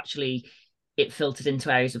things. To actually, it filters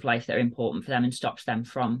into areas of life that are important for them and stops them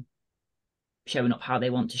from showing up how they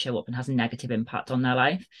want to show up, and has a negative impact on their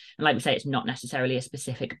life. And like we say, it's not necessarily a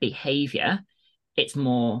specific behavior, it's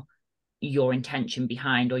more your intention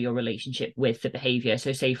behind, or your relationship with the behavior.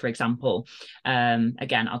 So say, for example,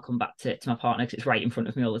 again, I'll come back to my partner because it's right in front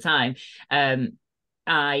of me all the time. When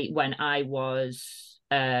I was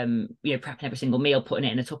prepping every single meal, putting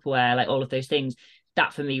it in a Tupperware, like all of those things,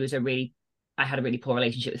 that for me was I had a really poor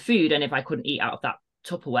relationship with food. And if I couldn't eat out of that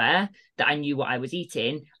Tupperware that I knew what I was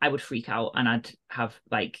eating, I would freak out and I'd have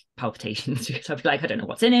like palpitations because I'd be like, I don't know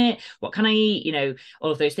what's in it, what can I eat, all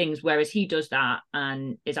of those things. Whereas he does that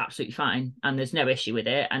and is absolutely fine and there's no issue with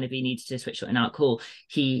it. And if he needs to switch something out, cool.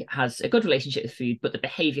 He has a good relationship with food, but the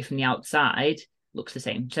behavior from the outside looks the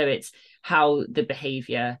same. So it's how the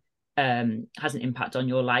behavior has an impact on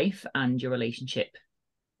your life and your relationship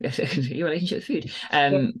with food.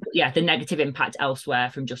 The negative impact elsewhere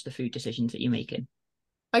from just the food decisions that you're making.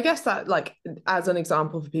 I guess that, like, as an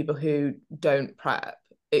example for people who don't prep,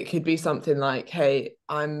 it could be something like, hey,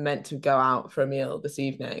 I'm meant to go out for a meal this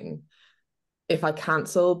evening. If I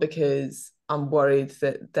cancel because I'm worried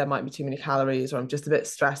that there might be too many calories, or I'm just a bit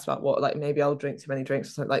stressed about what, like maybe I'll drink too many drinks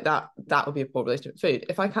or something like that, that would be a poor relationship with food.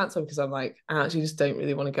 If I cancel because I'm like, I actually just don't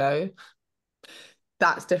really want to go,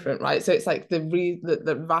 that's different, right? So it's like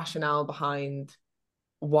the rationale behind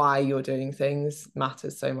why you're doing things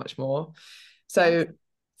matters so much more. So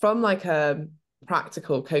from like a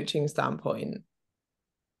practical coaching standpoint,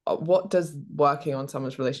 what does working on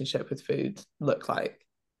someone's relationship with food look like?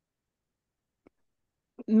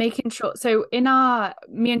 Making sure, so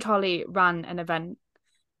me and Charlie ran an event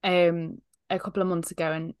a couple of months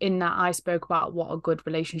ago, and in that I spoke about what a good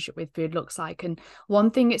relationship with food looks like. And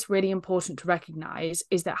one thing it's really important to recognize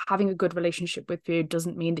is that having a good relationship with food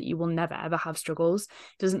doesn't mean that you will never ever have struggles.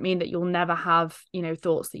 It doesn't mean that you'll never have,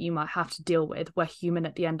 thoughts that you might have to deal with. We're human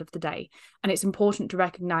at the end of the day, and it's important to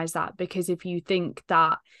recognize that, because if you think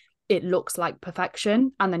that it looks like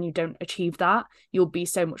perfection and then you don't achieve that, you'll be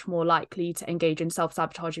so much more likely to engage in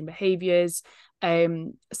self-sabotaging behaviors,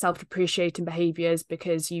 self-depreciating behaviors,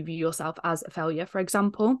 because you view yourself as a failure, for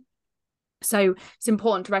example. So it's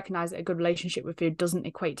important to recognize that a good relationship with food doesn't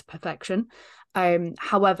equate to perfection.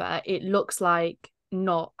 However, it looks like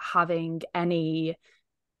not having any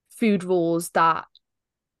food rules that,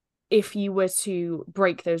 if you were to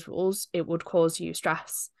break those rules, it would cause you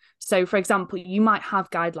stress. So, for example, you might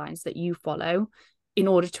have guidelines that you follow in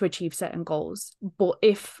order to achieve certain goals. But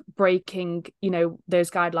if breaking,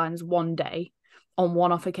 those guidelines one day on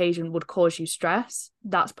one-off occasion would cause you stress,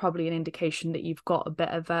 that's probably an indication that you've got a bit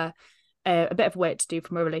of work to do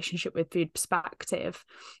from a relationship with food perspective.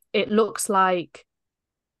 It looks like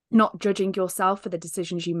not judging yourself for the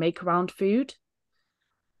decisions you make around food,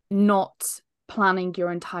 not planning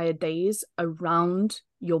your entire days around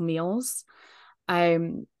your meals,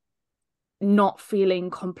 not feeling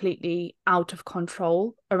completely out of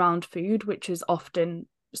control around food, which is often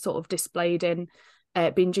sort of displayed in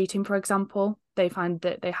binge eating, for example. They find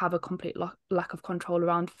that they have a complete lack of control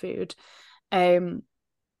around food. And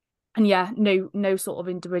yeah, no sort of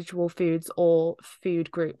individual foods or food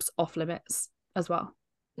groups off limits as well.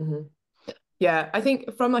 Mm-hmm. Yeah, I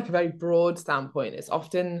think from like a very broad standpoint, it's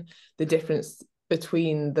often the difference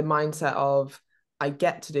between the mindset of I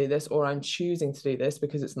get to do this, or I'm choosing to do this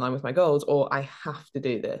because it's in line with my goals, or I have to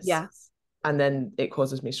do this. Yes. And then it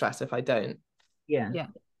causes me stress if I don't. Yeah.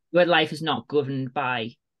 Where life is not governed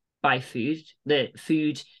by food. The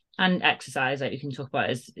food and exercise, like you can talk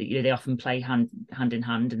about, as they often play hand in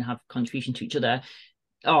hand and have contribution to each other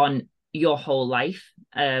on your whole life,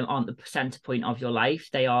 on the center point of your life.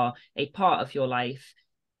 They are a part of your life,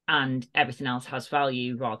 and everything else has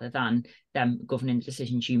value, rather than them governing the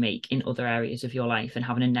decisions you make in other areas of your life and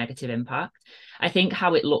having a negative impact. I think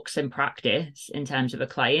how it looks in practice in terms of a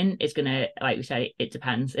client is going to, like we say, it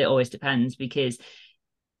depends. It always depends, because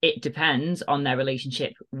it depends on their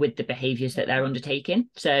relationship with the behaviors that they're undertaking.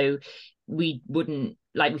 So we wouldn't,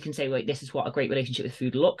 like, we can say, like, this is what a great relationship with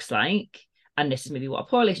food looks like, and this is maybe what a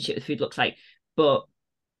poor relationship with food looks like. But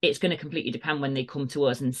it's going to completely depend when they come to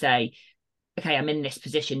us and say, okay, I'm in this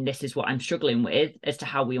position, this is what I'm struggling with, as to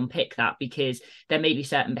how we unpick that, because there may be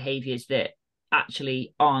certain behaviors that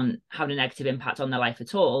actually aren't having a negative impact on their life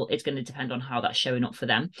at all. It's going to depend on how that's showing up for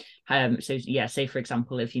them. So yeah, say for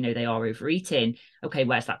example, if they are overeating, okay,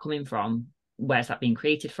 where's that coming from? Where's that being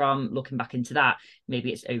created from? Looking back into that,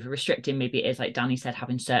 maybe it's over restricting, maybe it is, like Danny said,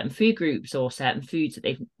 having certain food groups or certain foods that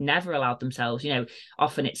they've never allowed themselves.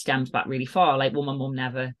 Often it stems back really far. Like, well, my mum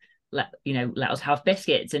never let us have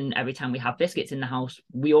biscuits, and every time we have biscuits in the house,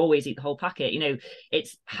 we always eat the whole packet.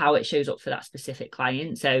 It's how it shows up for that specific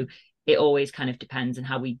client. So it always kind of depends, on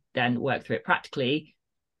how we then work through it practically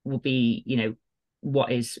will be,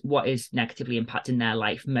 what is negatively impacting their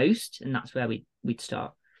life most, and that's where we'd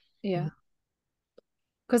start. Yeah,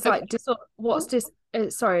 because like, what's this?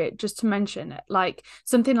 Sorry, just to mention it, like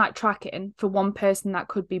something like tracking, for one person that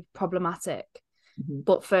could be problematic,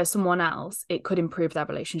 but for someone else it could improve their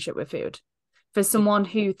relationship with food. For someone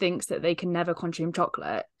who thinks that they can never consume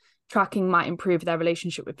chocolate, tracking might improve their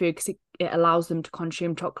relationship with food, because it allows them to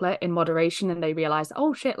consume chocolate in moderation, and they realize,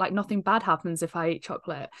 oh shit, like nothing bad happens if I eat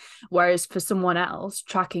chocolate. Whereas for someone else,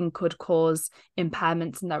 tracking could cause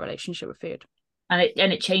impairments in their relationship with food. And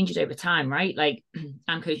it changes over time, right? Like,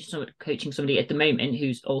 I'm coaching somebody at the moment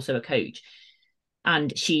who's also a coach,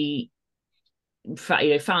 and she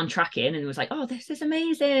found tracking and was like, oh, this is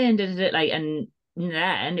amazing, like, and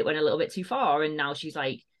then it went a little bit too far, and now she's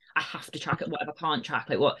like, I have to track it, whatever I can't track,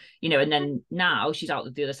 like what, and then now she's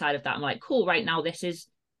out the other side of that. I'm like, cool, right, now this is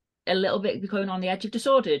a little bit going on the edge of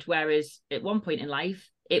disordered, whereas at one point in life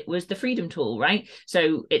it was the freedom tool, right?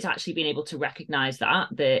 So it's actually being able to recognize that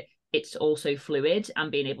it's also fluid,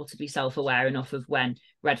 and being able to be self-aware enough of when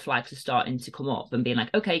red flags are starting to come up and being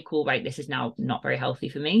like, okay, cool, right, this is now not very healthy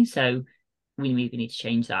for me, so we maybe need to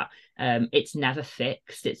change that. It's never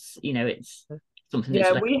fixed. It's, you know, it's something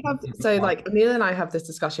that's we have, so like Amelia and I have this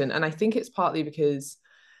discussion, and I think it's partly because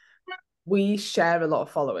we share a lot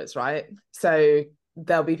of followers, right? So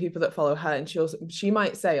there'll be people that follow her, and she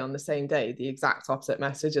might say on the same day the exact opposite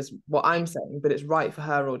message as what I'm saying, but it's right for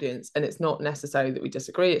her audience, and it's not necessarily that we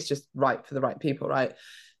disagree, it's just right for the right people, right?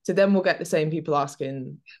 So then we'll get the same people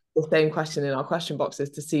asking the same question in our question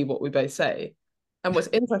boxes to see what we both say. And what's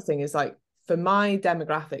interesting is, like, for my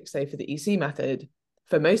demographic, say for the EC method,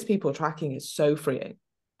 for most people, tracking is so freeing,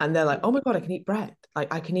 and they're like, oh my god, I can eat bread,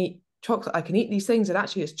 like I can eat chocolate, I can eat these things, and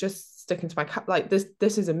actually it's just sticking to my cup, like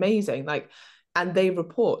this is amazing, like. And they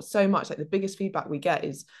report so much, like the biggest feedback we get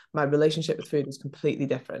is my relationship with food is completely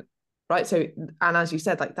different, right? So, and as you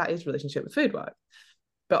said, like that is relationship with food work.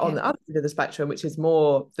 But on the other side of the spectrum, which is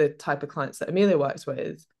more the type of clients that Amelia works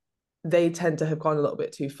with, they tend to have gone a little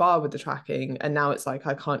bit too far with the tracking, and now it's like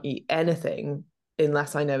I can't eat anything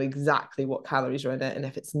unless I know exactly what calories are in it, and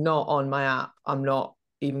if it's not on my app, I'm not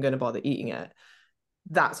even going to bother eating it.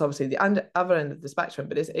 That's obviously the other end of the spectrum,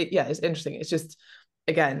 but it's interesting. It's just,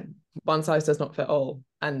 again, one size does not fit all,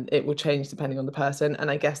 and it will change depending on the person. And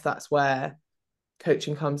I guess that's where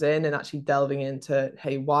coaching comes in, and actually delving into,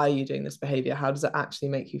 hey, why are you doing this behavior? How does it actually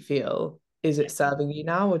make you feel? Is it serving you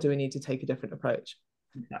now, or do we need to take a different approach?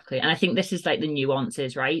 Exactly. And I think this is like the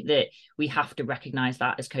nuances, right? That we have to recognize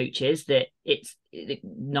that as coaches, that it's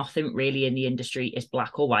nothing really in the industry is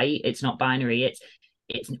black or white. It's not binary.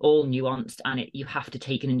 It's all nuanced, and you have to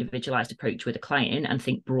take an individualized approach with a client and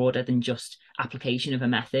think broader than just application of a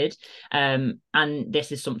method. And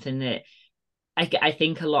this is something that I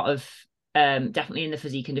think a lot of definitely in the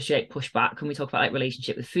physique industry, like, push back when we talk about like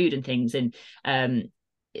relationship with food and things. And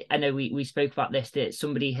I know we spoke about this, that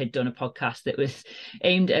somebody had done a podcast that was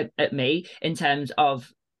aimed at me in terms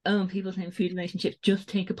of, oh, people think food relationships, just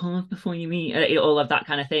take a pause before you eat, all of that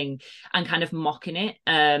kind of thing, and kind of mocking it.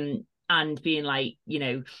 And being like, you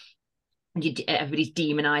know, everybody's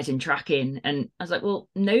demonizing tracking. And I was like, well,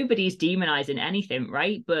 nobody's demonizing anything,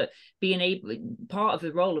 right? But part of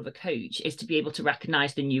the role of a coach is to be able to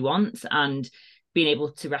recognize the nuance, and being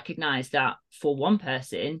able to recognize that for one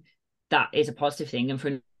person, that is a positive thing, and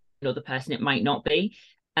for another person, it might not be.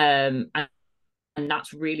 And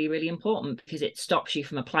that's really, really important, because it stops you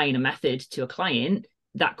from applying a method to a client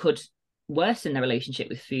that could worsen their relationship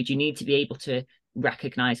with food. You need to be able to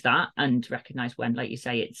recognize that, and recognize when, like you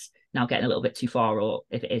say, it's now getting a little bit too far, or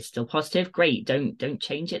if it is still positive, great, don't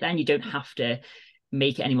change it. Then you don't have to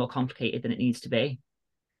make it any more complicated than it needs to be.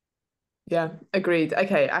 Yeah, agreed.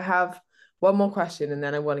 Okay, I have one more question, and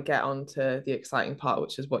then I want to get on to the exciting part,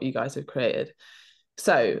 which is what you guys have created.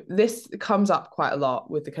 So this comes up quite a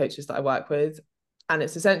lot with the coaches that I work with, and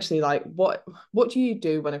it's essentially like, what do you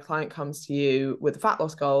do when a client comes to you with a fat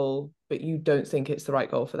loss goal, but you don't think it's the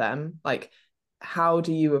right goal for them? Like, how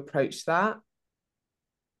do you approach that,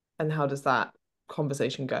 and how does that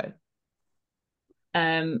conversation go?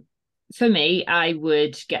 For me, I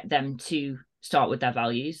would get them to start with their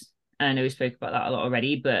values. And I know we spoke about that a lot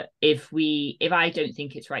already, but if I don't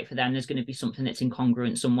think it's right for them, there's going to be something that's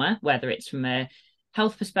incongruent somewhere, whether it's from a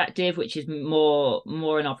health perspective, which is more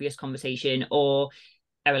an obvious conversation, or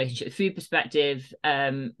a relationship with food perspective.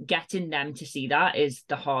 Getting them to see that is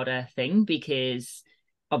the harder thing, because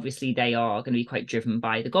obviously they are going to be quite driven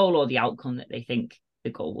by the goal or the outcome that they think the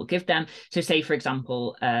goal will give them. So say, for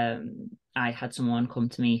example, I had someone come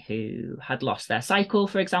to me who had lost their cycle,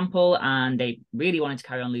 for example, and they really wanted to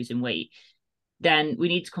carry on losing weight. Then we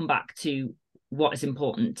need to come back to what is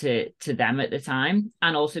important to them at the time,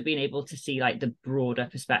 and also being able to see like the broader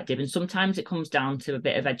perspective. And sometimes it comes down to a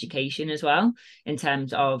bit of education as well, in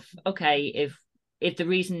terms of, okay, if the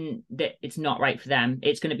reason that it's not right for them,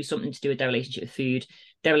 it's going to be something to do with their relationship with food,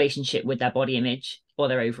 their relationship with their body image, or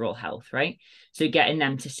their overall health, right? So getting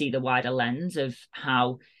them to see the wider lens of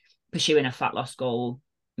how pursuing a fat loss goal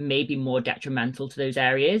may be more detrimental to those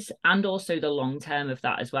areas, and also the long term of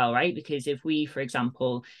that as well, right? Because if we, for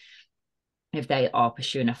example, if they are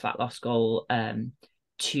pursuing a fat loss goal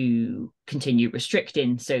to continue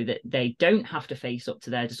restricting so that they don't have to face up to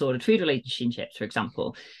their disordered food relationships, for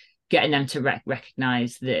example, getting them to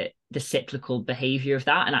recognize the cyclical behavior of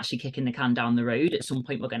that, and actually kicking the can down the road. At some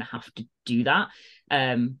point, we're going to have to do that.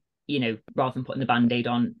 You know, rather than putting the band-aid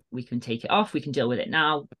on, we can take it off, we can deal with it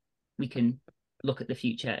now, we can look at the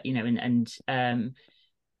future, you know, and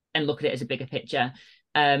look at it as a bigger picture.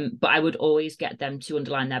 But I would always get them to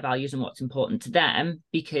underline their values and what's important to them,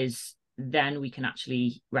 because then we can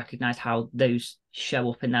actually recognize how those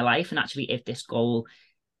show up in their life, and actually if this goal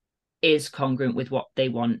is congruent with what they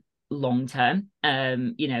want long term.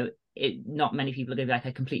 Not many people are going to be like,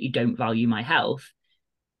 I completely don't value my health,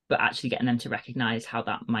 but actually getting them to recognize how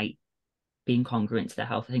that might be incongruent to their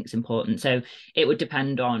health, I think is important. So it would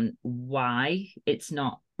depend on why it's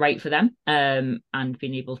not right for them, and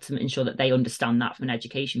being able to ensure that they understand that from an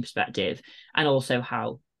education perspective, and also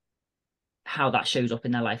how that shows up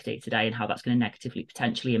in their life day to day, and how that's going to negatively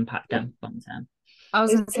potentially impact them long term. I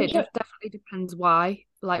was going to say it definitely depends why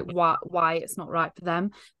it's not right for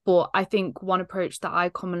them. But I think one approach that I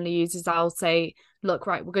commonly use is I'll say, look,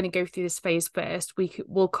 right, we're going to go through this phase first.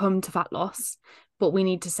 We'll come to fat loss, but we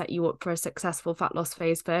need to set you up for a successful fat loss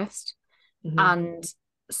phase first. Mm-hmm. And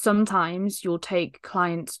sometimes you'll take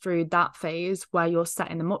clients through that phase where you're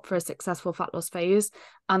setting them up for a successful fat loss phase,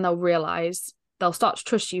 and they'll start to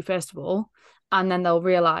trust you first of all, and then they'll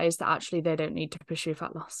realize that actually they don't need to pursue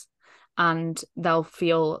fat loss. And they'll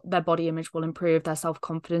feel their body image will improve, their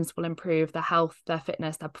self-confidence will improve, their health, their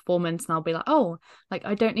fitness, their performance, and they'll be like, oh, like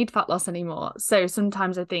I don't need fat loss anymore. So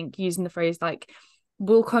sometimes I think using the phrase like,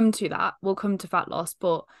 we'll come to fat loss,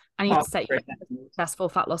 but I need to set you up for a successful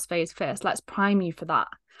fat loss phase first. Let's prime you for that.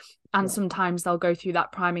 And sometimes they'll go through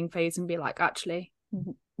that priming phase and be like, actually,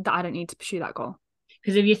 that I don't need to pursue that goal.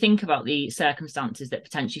 Because if you think about the circumstances that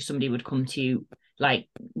potentially somebody would come to like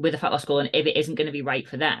with a fat loss goal, and if it isn't going to be right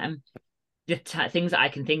for them, the things that I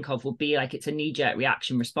can think of would be like, it's a knee-jerk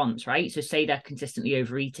reaction response, right? So say they're consistently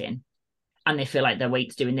overeating and they feel like their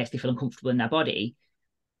weight's doing this, they feel uncomfortable in their body,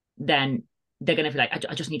 then they're going to be like,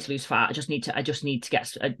 I just need to lose fat. I just need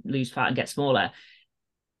to lose fat and get smaller.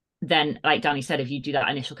 Then, like Danny said, if you do that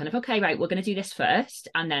initial kind of, okay, right, we're going to do this first,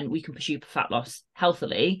 and then we can pursue fat loss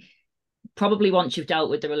healthily. Probably once you've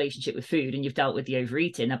dealt with the relationship with food and you've dealt with the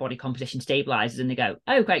overeating, their body composition stabilizes and they go,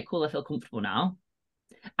 oh, great, cool, I feel comfortable now.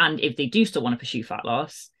 And if they do still want to pursue fat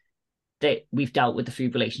loss, we've dealt with the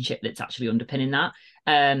food relationship that's actually underpinning that.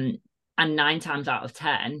 And 9 times out of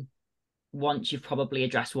 10, once you've probably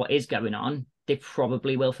addressed what is going on, they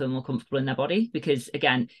probably will feel more comfortable in their body. Because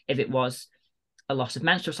again, if it was a loss of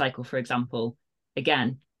menstrual cycle, for example,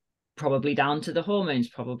 again, probably down to the hormones,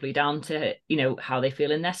 probably down to, how they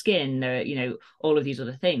feel in their skin, all of these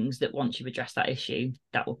other things that once you've addressed that issue,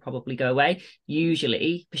 that will probably go away.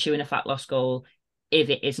 Usually pursuing a fat loss goal, if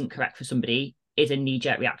it isn't correct for somebody, is a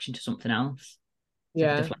knee-jerk reaction to something else.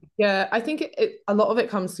 Yeah. I think a lot of it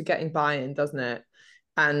comes to getting buy-in, doesn't it?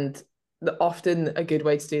 And often a good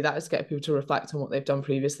way to do that is get people to reflect on what they've done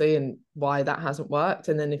previously and why that hasn't worked.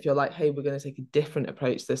 And then if you're like, hey, we're going to take a different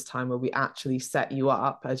approach this time, where we actually set you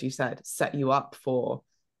up, as you said, set you up for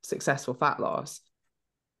successful fat loss.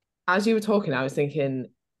 As you were talking, I was thinking,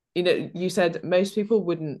 you said most people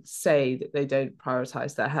wouldn't say that they don't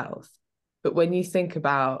prioritize their health. But when you think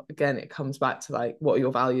about, again, it comes back to like, what are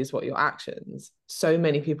your values, what are your actions? So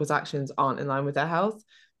many people's actions aren't in line with their health,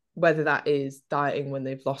 whether that is dieting when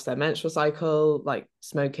they've lost their menstrual cycle, like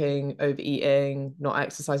smoking, overeating, not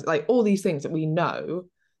exercising, like all these things that we know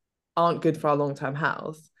aren't good for our long-term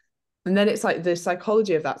health. And then it's like the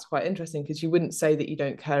psychology of that's quite interesting, because you wouldn't say that you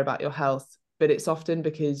don't care about your health, but it's often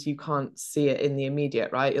because you can't see it in the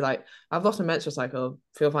immediate, right? You're like, I've lost my menstrual cycle,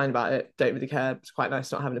 feel fine about it, don't really care, it's quite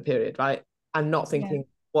nice not having a period, right? And not thinking,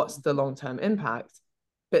 what's the long-term impact?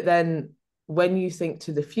 But then when you think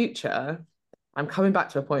to the future, I'm coming back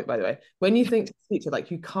to a point, by the way, when you think to the future,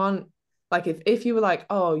 like you can't, like if you were like,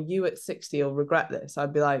 oh, you at 60 you'll regret this,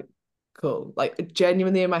 I'd be like, cool. Like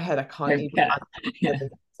genuinely in my head, I can't even imagine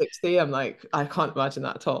 60. I'm like, I can't imagine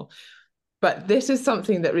that at all. But this is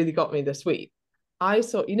something that really got me this week. I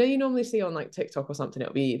saw, you normally see on like TikTok or something,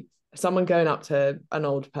 it'll be someone going up to an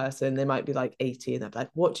old person, they might be like 80, and they're like,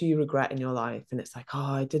 what do you regret in your life? And it's like,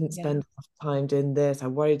 oh, I didn't spend enough time doing this, I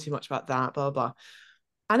worried too much about that, blah blah.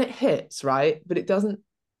 And it hits, right? But it doesn't,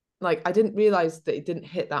 like, I didn't realize that it didn't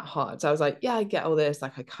hit that hard. So I was like, yeah, I get all this,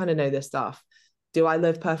 like I kind of know this stuff. Do I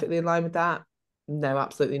live perfectly in line with that? No,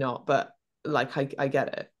 absolutely not. But like I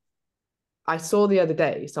get it. I saw the other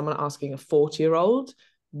day someone asking a 40-year-old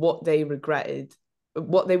what they regretted,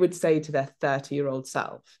 what they would say to their 30-year-old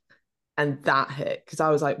self. And that hit, because I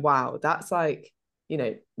was like, wow, that's like,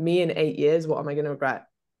 me in 8 years, what am I going to regret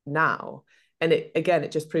now? And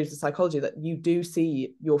it just proves the psychology that you do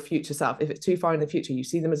see your future self. If it's too far in the future, you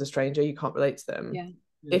see them as a stranger, you can't relate to them. Yeah.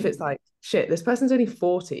 If it's like, shit, this person's only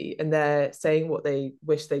 40 and they're saying what they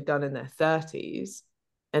wish they'd done in their 30s.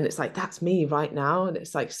 And it's like, that's me right now. And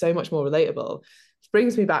it's like so much more relatable. Which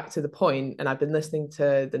brings me back to the point, and I've been listening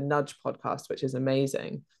to the Nudge podcast, which is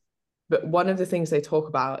amazing. But one of the things they talk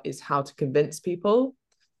about is how to convince people.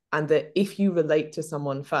 And that if you relate to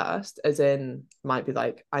someone first, as in, might be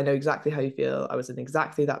like, I know exactly how you feel, I was in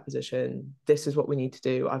exactly that position, this is what we need to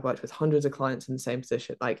do, I've worked with hundreds of clients in the same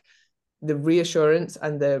position, like the reassurance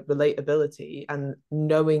and the relatability and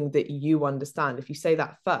knowing that you understand, if you say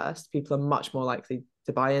that first, people are much more likely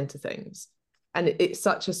to buy into things. And it's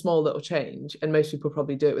such a small little change, and most people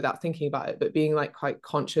probably do it without thinking about it, but being like quite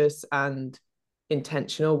conscious and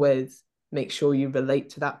intentional with, make sure you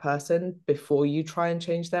relate to that person before you try and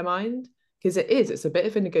change their mind, because it's a bit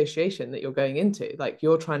of a negotiation that you're going into, like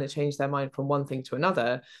you're trying to change their mind from one thing to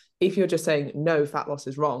another. If you're just saying no, fat loss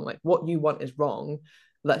is wrong, like what you want is wrong,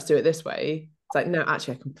 let's do it this way, it's like, no,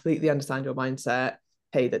 actually I completely understand your mindset.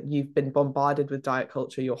 Hey, that you've been bombarded with diet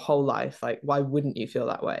culture your whole life, like why wouldn't you feel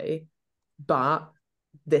that way? But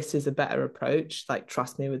this is a better approach, like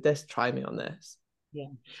trust me with this, try me on this. Yeah.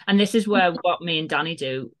 And this is where what me and Danny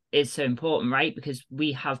do is so important, right? Because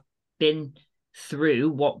we have been through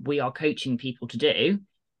what we are coaching people to do,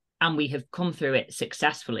 and we have come through it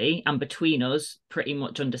successfully, and between us pretty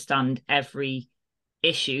much understand every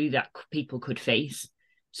issue that people could face.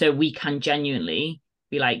 So we can genuinely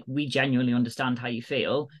be like, we genuinely understand how you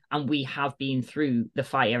feel, and we have been through the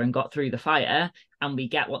fire and got through the fire, and we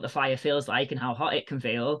get what the fire feels like and how hot it can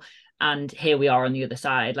feel. And here we are on the other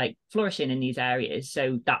side, like flourishing in these areas.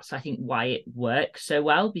 So that's, I think, why it works so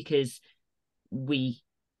well, because we've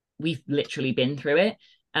literally been through it.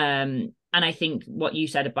 And I think what you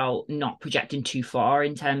said about not projecting too far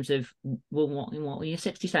in terms of, well, what were you,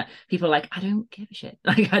 60%? People are like, I don't give a shit.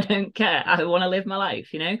 Like, I don't care. I want to live my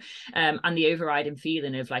life, you know? And the overriding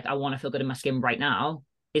feeling of like, I want to feel good in my skin right now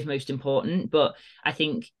is most important. But I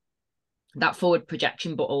think that forward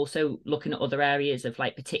projection, but also looking at other areas of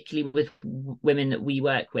like, particularly with women that we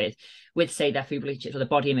work with say their food relationships or the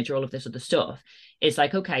body image or all of this other stuff, it's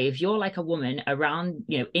like, okay, if you're like a woman around,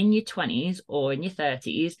 you know, in your 20s or in your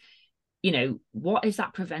 30s, you know, what is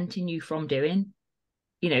that preventing you from doing?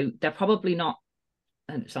 You know, they're probably not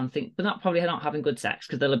something, but not probably not having good sex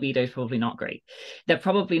because their libido is probably not great. They're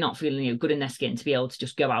probably not feeling, you know, good in their skin to be able to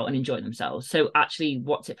just go out and enjoy themselves. So actually,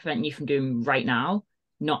 what's it preventing you from doing right now?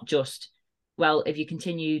 Not just, well, if you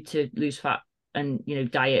continue to lose fat and, you know,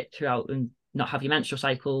 diet throughout and not have your menstrual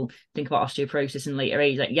cycle, think about osteoporosis in later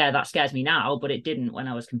age. Like, yeah, that scares me now, but it didn't when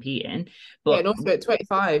I was competing. But yeah, and also at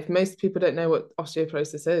 25, most people don't know what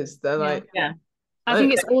osteoporosis is. They're like, yeah. I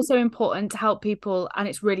think it's also important to help people, and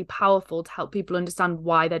it's really powerful to help people understand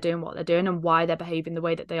why they're doing what they're doing and why they're behaving the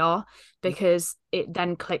way that they are, because it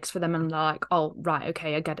then clicks for them and they're like, oh, right,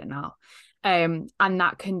 okay, I get it now. And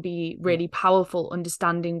that can be really powerful,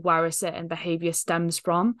 understanding where a certain behavior stems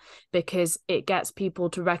from, because it gets people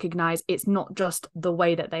to recognize it's not just the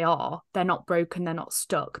way that they are. They're not broken, they're not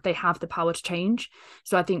stuck, they have the power to change.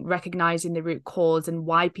 So I think recognizing the root cause and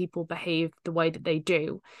why people behave the way that they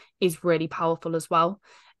do is really powerful as well.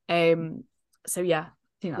 So yeah,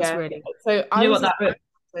 I think that's really. So I was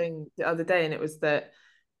saying the other day, and it was that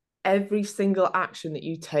every single action that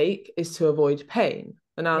you take is to avoid pain.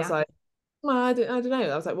 And I was like, well, I don't know.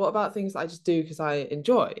 I was like, what about things that I just do because I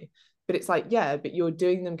enjoy? But it's like, yeah, but you're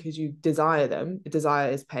doing them because you desire them. Desire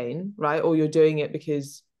is pain, right? Or you're doing it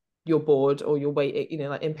because you're bored, or you're waiting, you know,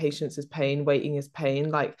 like impatience is pain, waiting is pain.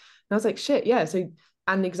 Like, and I was like, shit, yeah. So,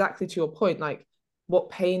 and exactly to your point, like, what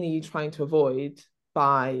pain are you trying to avoid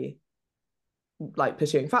by like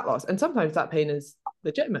pursuing fat loss? And sometimes that pain is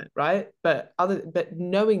legitimate, right? But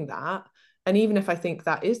knowing that, and even if I think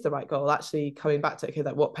that is the right goal, actually coming back to, okay,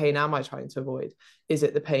 like what pain am I trying to avoid? Is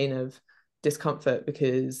it the pain of discomfort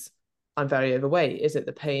because I'm very overweight? Is it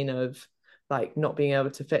the pain of like not being able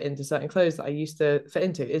to fit into certain clothes that I used to fit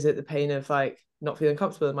into? Is it the pain of like not feeling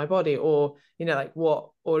comfortable in my body? Or, you know, like what,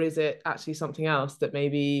 or is it actually something else that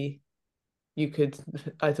maybe you could,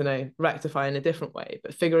 I don't know, rectify in a different way?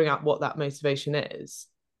 But figuring out what that motivation is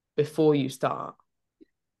before you start.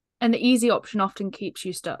 And the easy option often keeps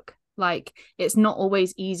you stuck. Like, it's not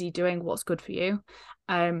always easy doing what's good for you.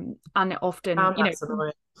 And it often, you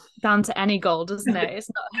know, down to any goal, doesn't it? It's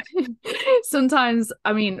not sometimes,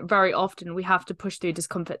 I mean, very often we have to push through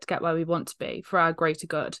discomfort to get where we want to be for our greater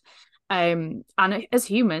good. And as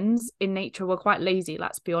humans in nature, we're quite lazy,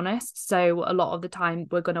 let's be honest. So a lot of the time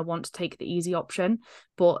we're going to want to take the easy option,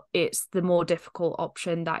 but it's the more difficult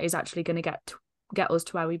option that is actually going to get us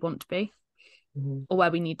to where we want to be, or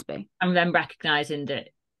where we need to be. And then recognizing that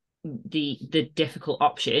the difficult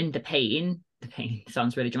option, the pain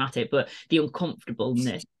sounds really dramatic, but the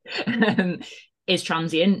uncomfortableness is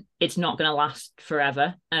transient. It's not going to last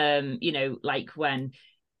forever. You know, like when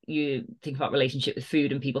you think about relationship with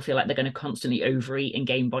food and people feel like they're going to constantly overeat and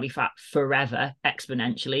gain body fat forever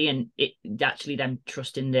exponentially, and it actually then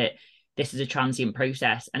trusting that this is a transient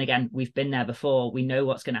process. And again, we've been there before. We know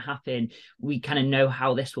what's going to happen. We kind of know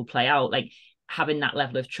how this will play out. Like having that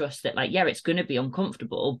level of trust that like, yeah, it's going to be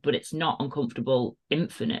uncomfortable, but it's not uncomfortable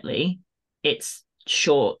infinitely. It's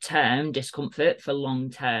short-term discomfort for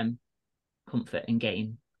long-term comfort and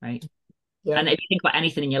gain, right? Yeah. And if you think about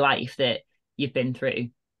anything in your life that you've been through,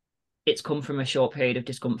 it's come from a short period of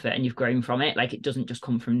discomfort and you've grown from it. Like it doesn't just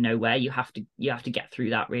come from nowhere. You have to get through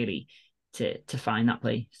that really to find that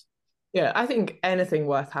place. Yeah, I think anything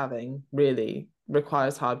worth having really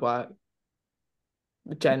requires hard work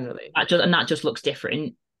generally. That just looks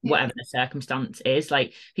different whatever the circumstance is.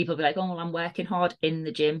 Like people be like, oh well, I'm working hard in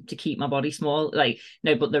the gym to keep my body small. Like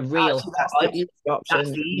no, but the real actually, that's the easy option. That's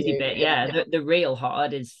the easy bit. Yeah. The real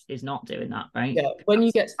hard is not doing that, right? Yeah, when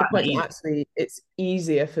you get to the point that actually it's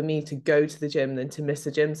easier for me to go to the gym than to miss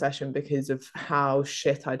a gym session because of how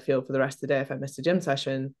shit I'd feel for the rest of the day if I missed a gym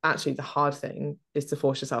session. Actually, the hard thing is to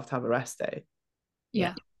force yourself to have a rest day.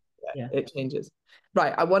 Yeah. It changes.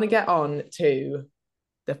 Right, I want to get on to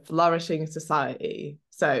the flourishing society.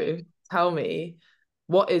 So tell me,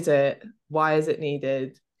 what is it? Why is it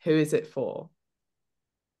needed? Who is it for?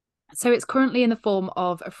 So it's currently in the form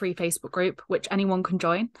of a free Facebook group, which anyone can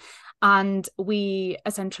join. And we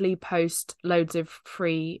essentially post loads of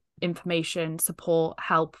free information, support,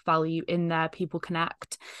 help, value in there. People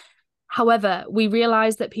connect. However, we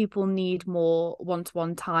realise that people need more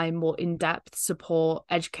one-to-one time, more in-depth support,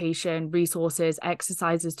 education, resources,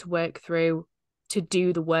 exercises to work through, to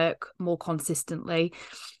do the work more consistently.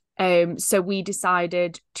 So we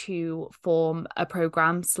decided to form a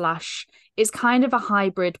program / it's kind of a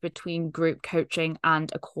hybrid between group coaching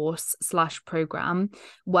and a course / program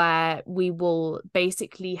where we will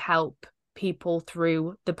basically help people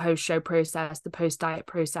through the post-show process, the post-diet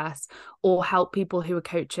process, or help people who are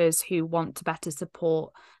coaches who want to better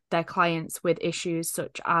support their clients with issues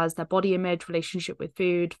such as their body image, relationship with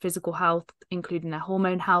food, physical health, including their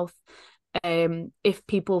hormone health. If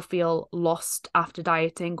people feel lost after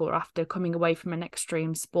dieting or after coming away from an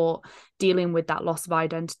extreme sport, dealing with that loss of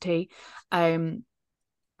identity, and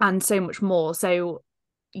so much more. So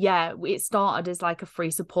yeah, it started as like a free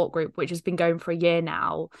support group, which has been going for a year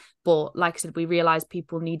now. But like I said, we realized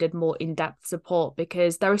people needed more in-depth support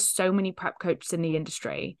because there are so many prep coaches in the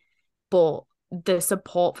industry, but the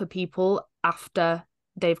support for people after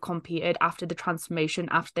they've competed, after the transformation,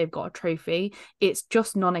 after they've got a trophy, it's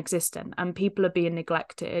just non-existent and people are being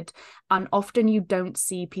neglected. And often you don't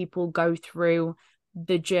see people go through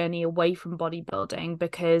the journey away from bodybuilding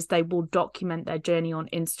because they will document their journey on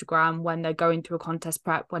Instagram when they're going through a contest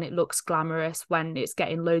prep, when it looks glamorous, when it's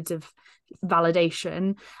getting loads of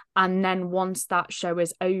validation. And then once that show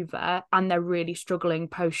is over and they're really struggling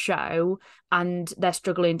post-show and they're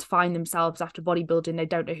struggling to find themselves after bodybuilding, they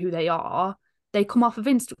don't know who they are, they come off of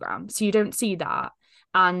Instagram. So you don't see that.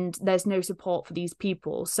 And there's no support for these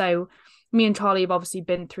people. So me and Charlie have obviously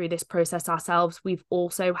been through this process ourselves. We've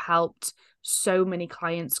also helped so many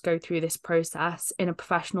clients go through this process in a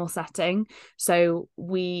professional setting. So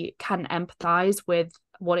we can empathize with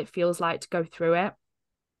what it feels like to go through it,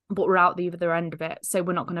 but we're out the other end of it. So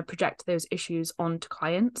we're not going to project those issues onto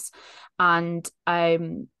clients. And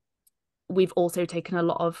we've also taken a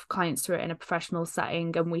lot of clients through it in a professional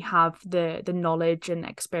setting, and we have the knowledge and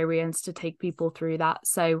experience to take people through that.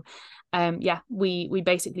 So we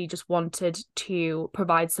basically just wanted to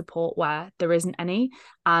provide support where there isn't any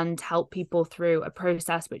and help people through a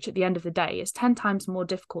process which at the end of the day is 10 times more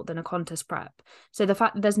difficult than a contest prep. So the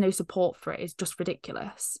fact that there's no support for it is just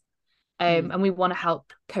ridiculous. And we want to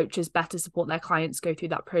help coaches better support their clients go through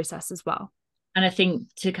that process as well. And I think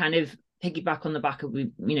to kind of piggyback on the back of,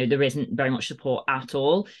 there isn't very much support at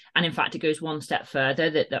all. And in fact, it goes one step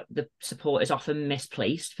further that the support is often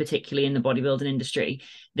misplaced, particularly in the bodybuilding industry,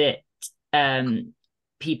 that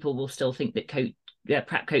people will still think that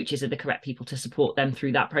prep coaches are the correct people to support them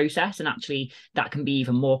through that process. And actually that can be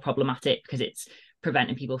even more problematic because it's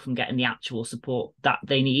preventing people from getting the actual support that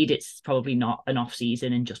they need. It's probably not an off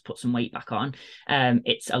season and just put some weight back on.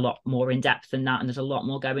 It's a lot more in depth than that, and there's a lot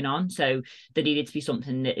more going on. So there needed to be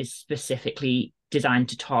something that is specifically designed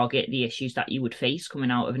to target the issues that you would face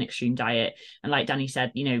coming out of an extreme diet. And like Danny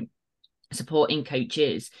said, supporting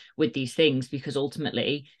coaches with these things, because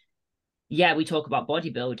ultimately, yeah, we talk about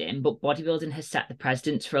bodybuilding, but bodybuilding has set the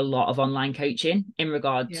precedence for a lot of online coaching in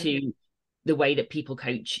regard to the way that people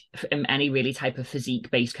coach. Any really type of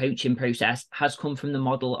physique-based coaching process has come from the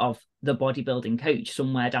model of the bodybuilding coach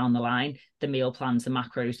somewhere down the line, the meal plans, the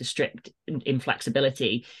macros, the strict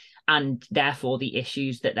inflexibility. and therefore the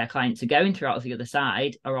issues that their clients are going through out of the other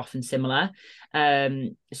side are often similar.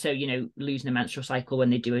 So, you know, losing a menstrual cycle when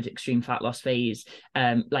they do an extreme fat loss phase,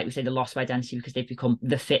 like we say, the loss of identity because they've become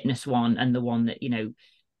the fitness one and the one that, you know,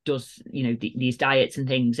 does, you know, these diets and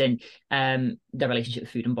things, and their relationship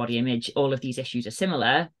with food and body image. All of these issues are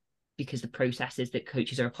similar because the processes that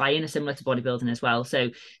coaches are applying are similar to bodybuilding as well. So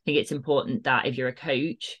I think it's important that if you're a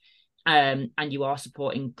coach and you are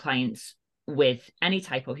supporting clients with any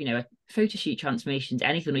type of, you know, photo shoot transformations,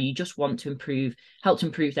 anything, or you just want to help to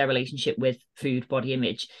improve their relationship with food, body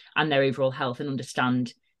image, and their overall health, and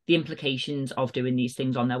understand the implications of doing these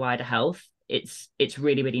things on their wider health, it's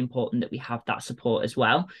really, really important that we have that support as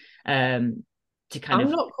well. To kind and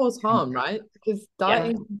of not cause harm, right? Because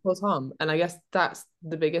dieting can cause harm. And I guess that's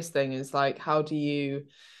the biggest thing, is like, how do you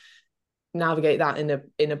navigate that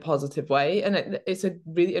in a positive way? And it's a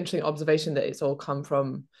really interesting observation that it's all come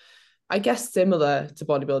from, I guess, similar to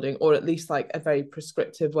bodybuilding, or at least like a very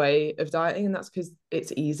prescriptive way of dieting. And that's because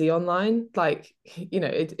it's easy online. Like, you know,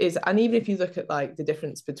 it is. And even if you look at like the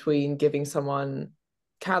difference between giving someone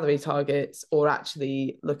calorie targets or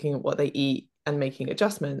actually looking at what they eat and making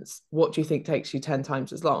adjustments, what do you think takes you 10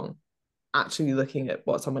 times as long? Actually looking at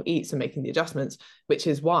what someone eats and making the adjustments, which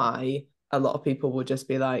is why a lot of people will just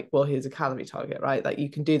be like, well, here's a calorie target, right? Like,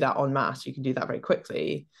 you can do that en masse, you can do that very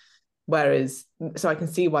quickly. Whereas, so I can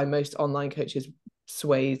see why most online coaches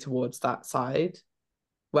sway towards that side.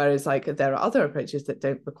 Whereas, like, there are other approaches that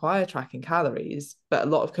don't require tracking calories, but a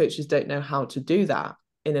lot of coaches don't know how to do that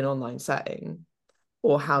in an online setting,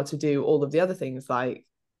 or how to do all of the other things, like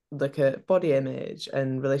look at body image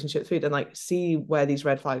and relationship with food, and like see where these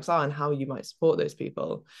red flags are and how you might support those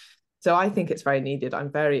people. So I think it's very needed.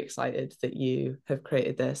 I'm very excited that you have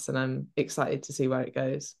created this, and I'm excited to see where it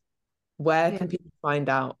goes. Where can people find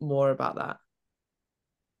out more about that?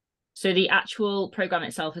 So the actual program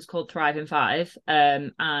itself is called Thrive in 5,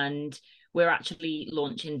 and we're actually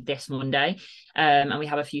launching this Monday, and we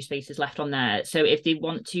have a few spaces left on there. So if they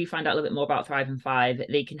want to find out a little bit more about Thrive in 5,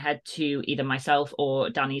 they can head to either myself or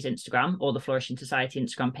Danny's Instagram or the Flourishing Society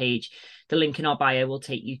Instagram page. The link in our bio will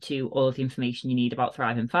take you to all of the information you need about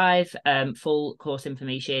Thrive in 5, full course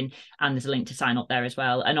information, and there's a link to sign up there as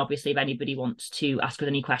well. And obviously, if anybody wants to ask us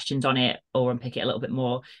any questions on it or unpick it a little bit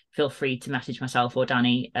more, feel free to message myself or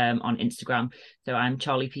Danny on Instagram. So I'm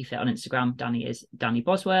Charlie P Fit on Instagram. Danny is Danny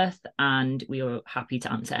Bosworth, and we are happy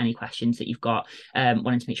to answer any questions that you've got,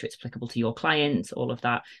 wanting to make sure it's applicable to your clients, all of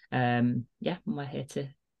that. Yeah, we're here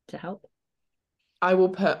to help. I will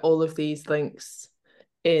put all of these links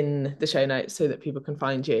in the show notes so that people can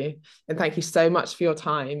find you. And thank you so much for your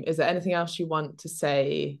time. Is there anything else you want to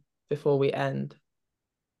say before we end?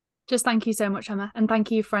 Just thank you so much, Emma, and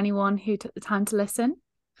thank you for anyone who took the time to listen.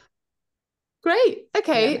 Great.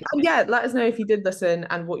 Okay. And yeah, let us know if you did listen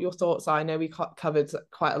and what your thoughts are. I know we covered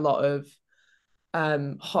quite a lot of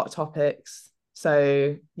hot topics.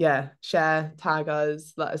 So yeah, share, tag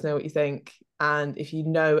us, let us know what you think. And if you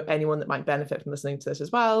know anyone that might benefit from listening to this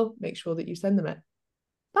as well, make sure that you send them it.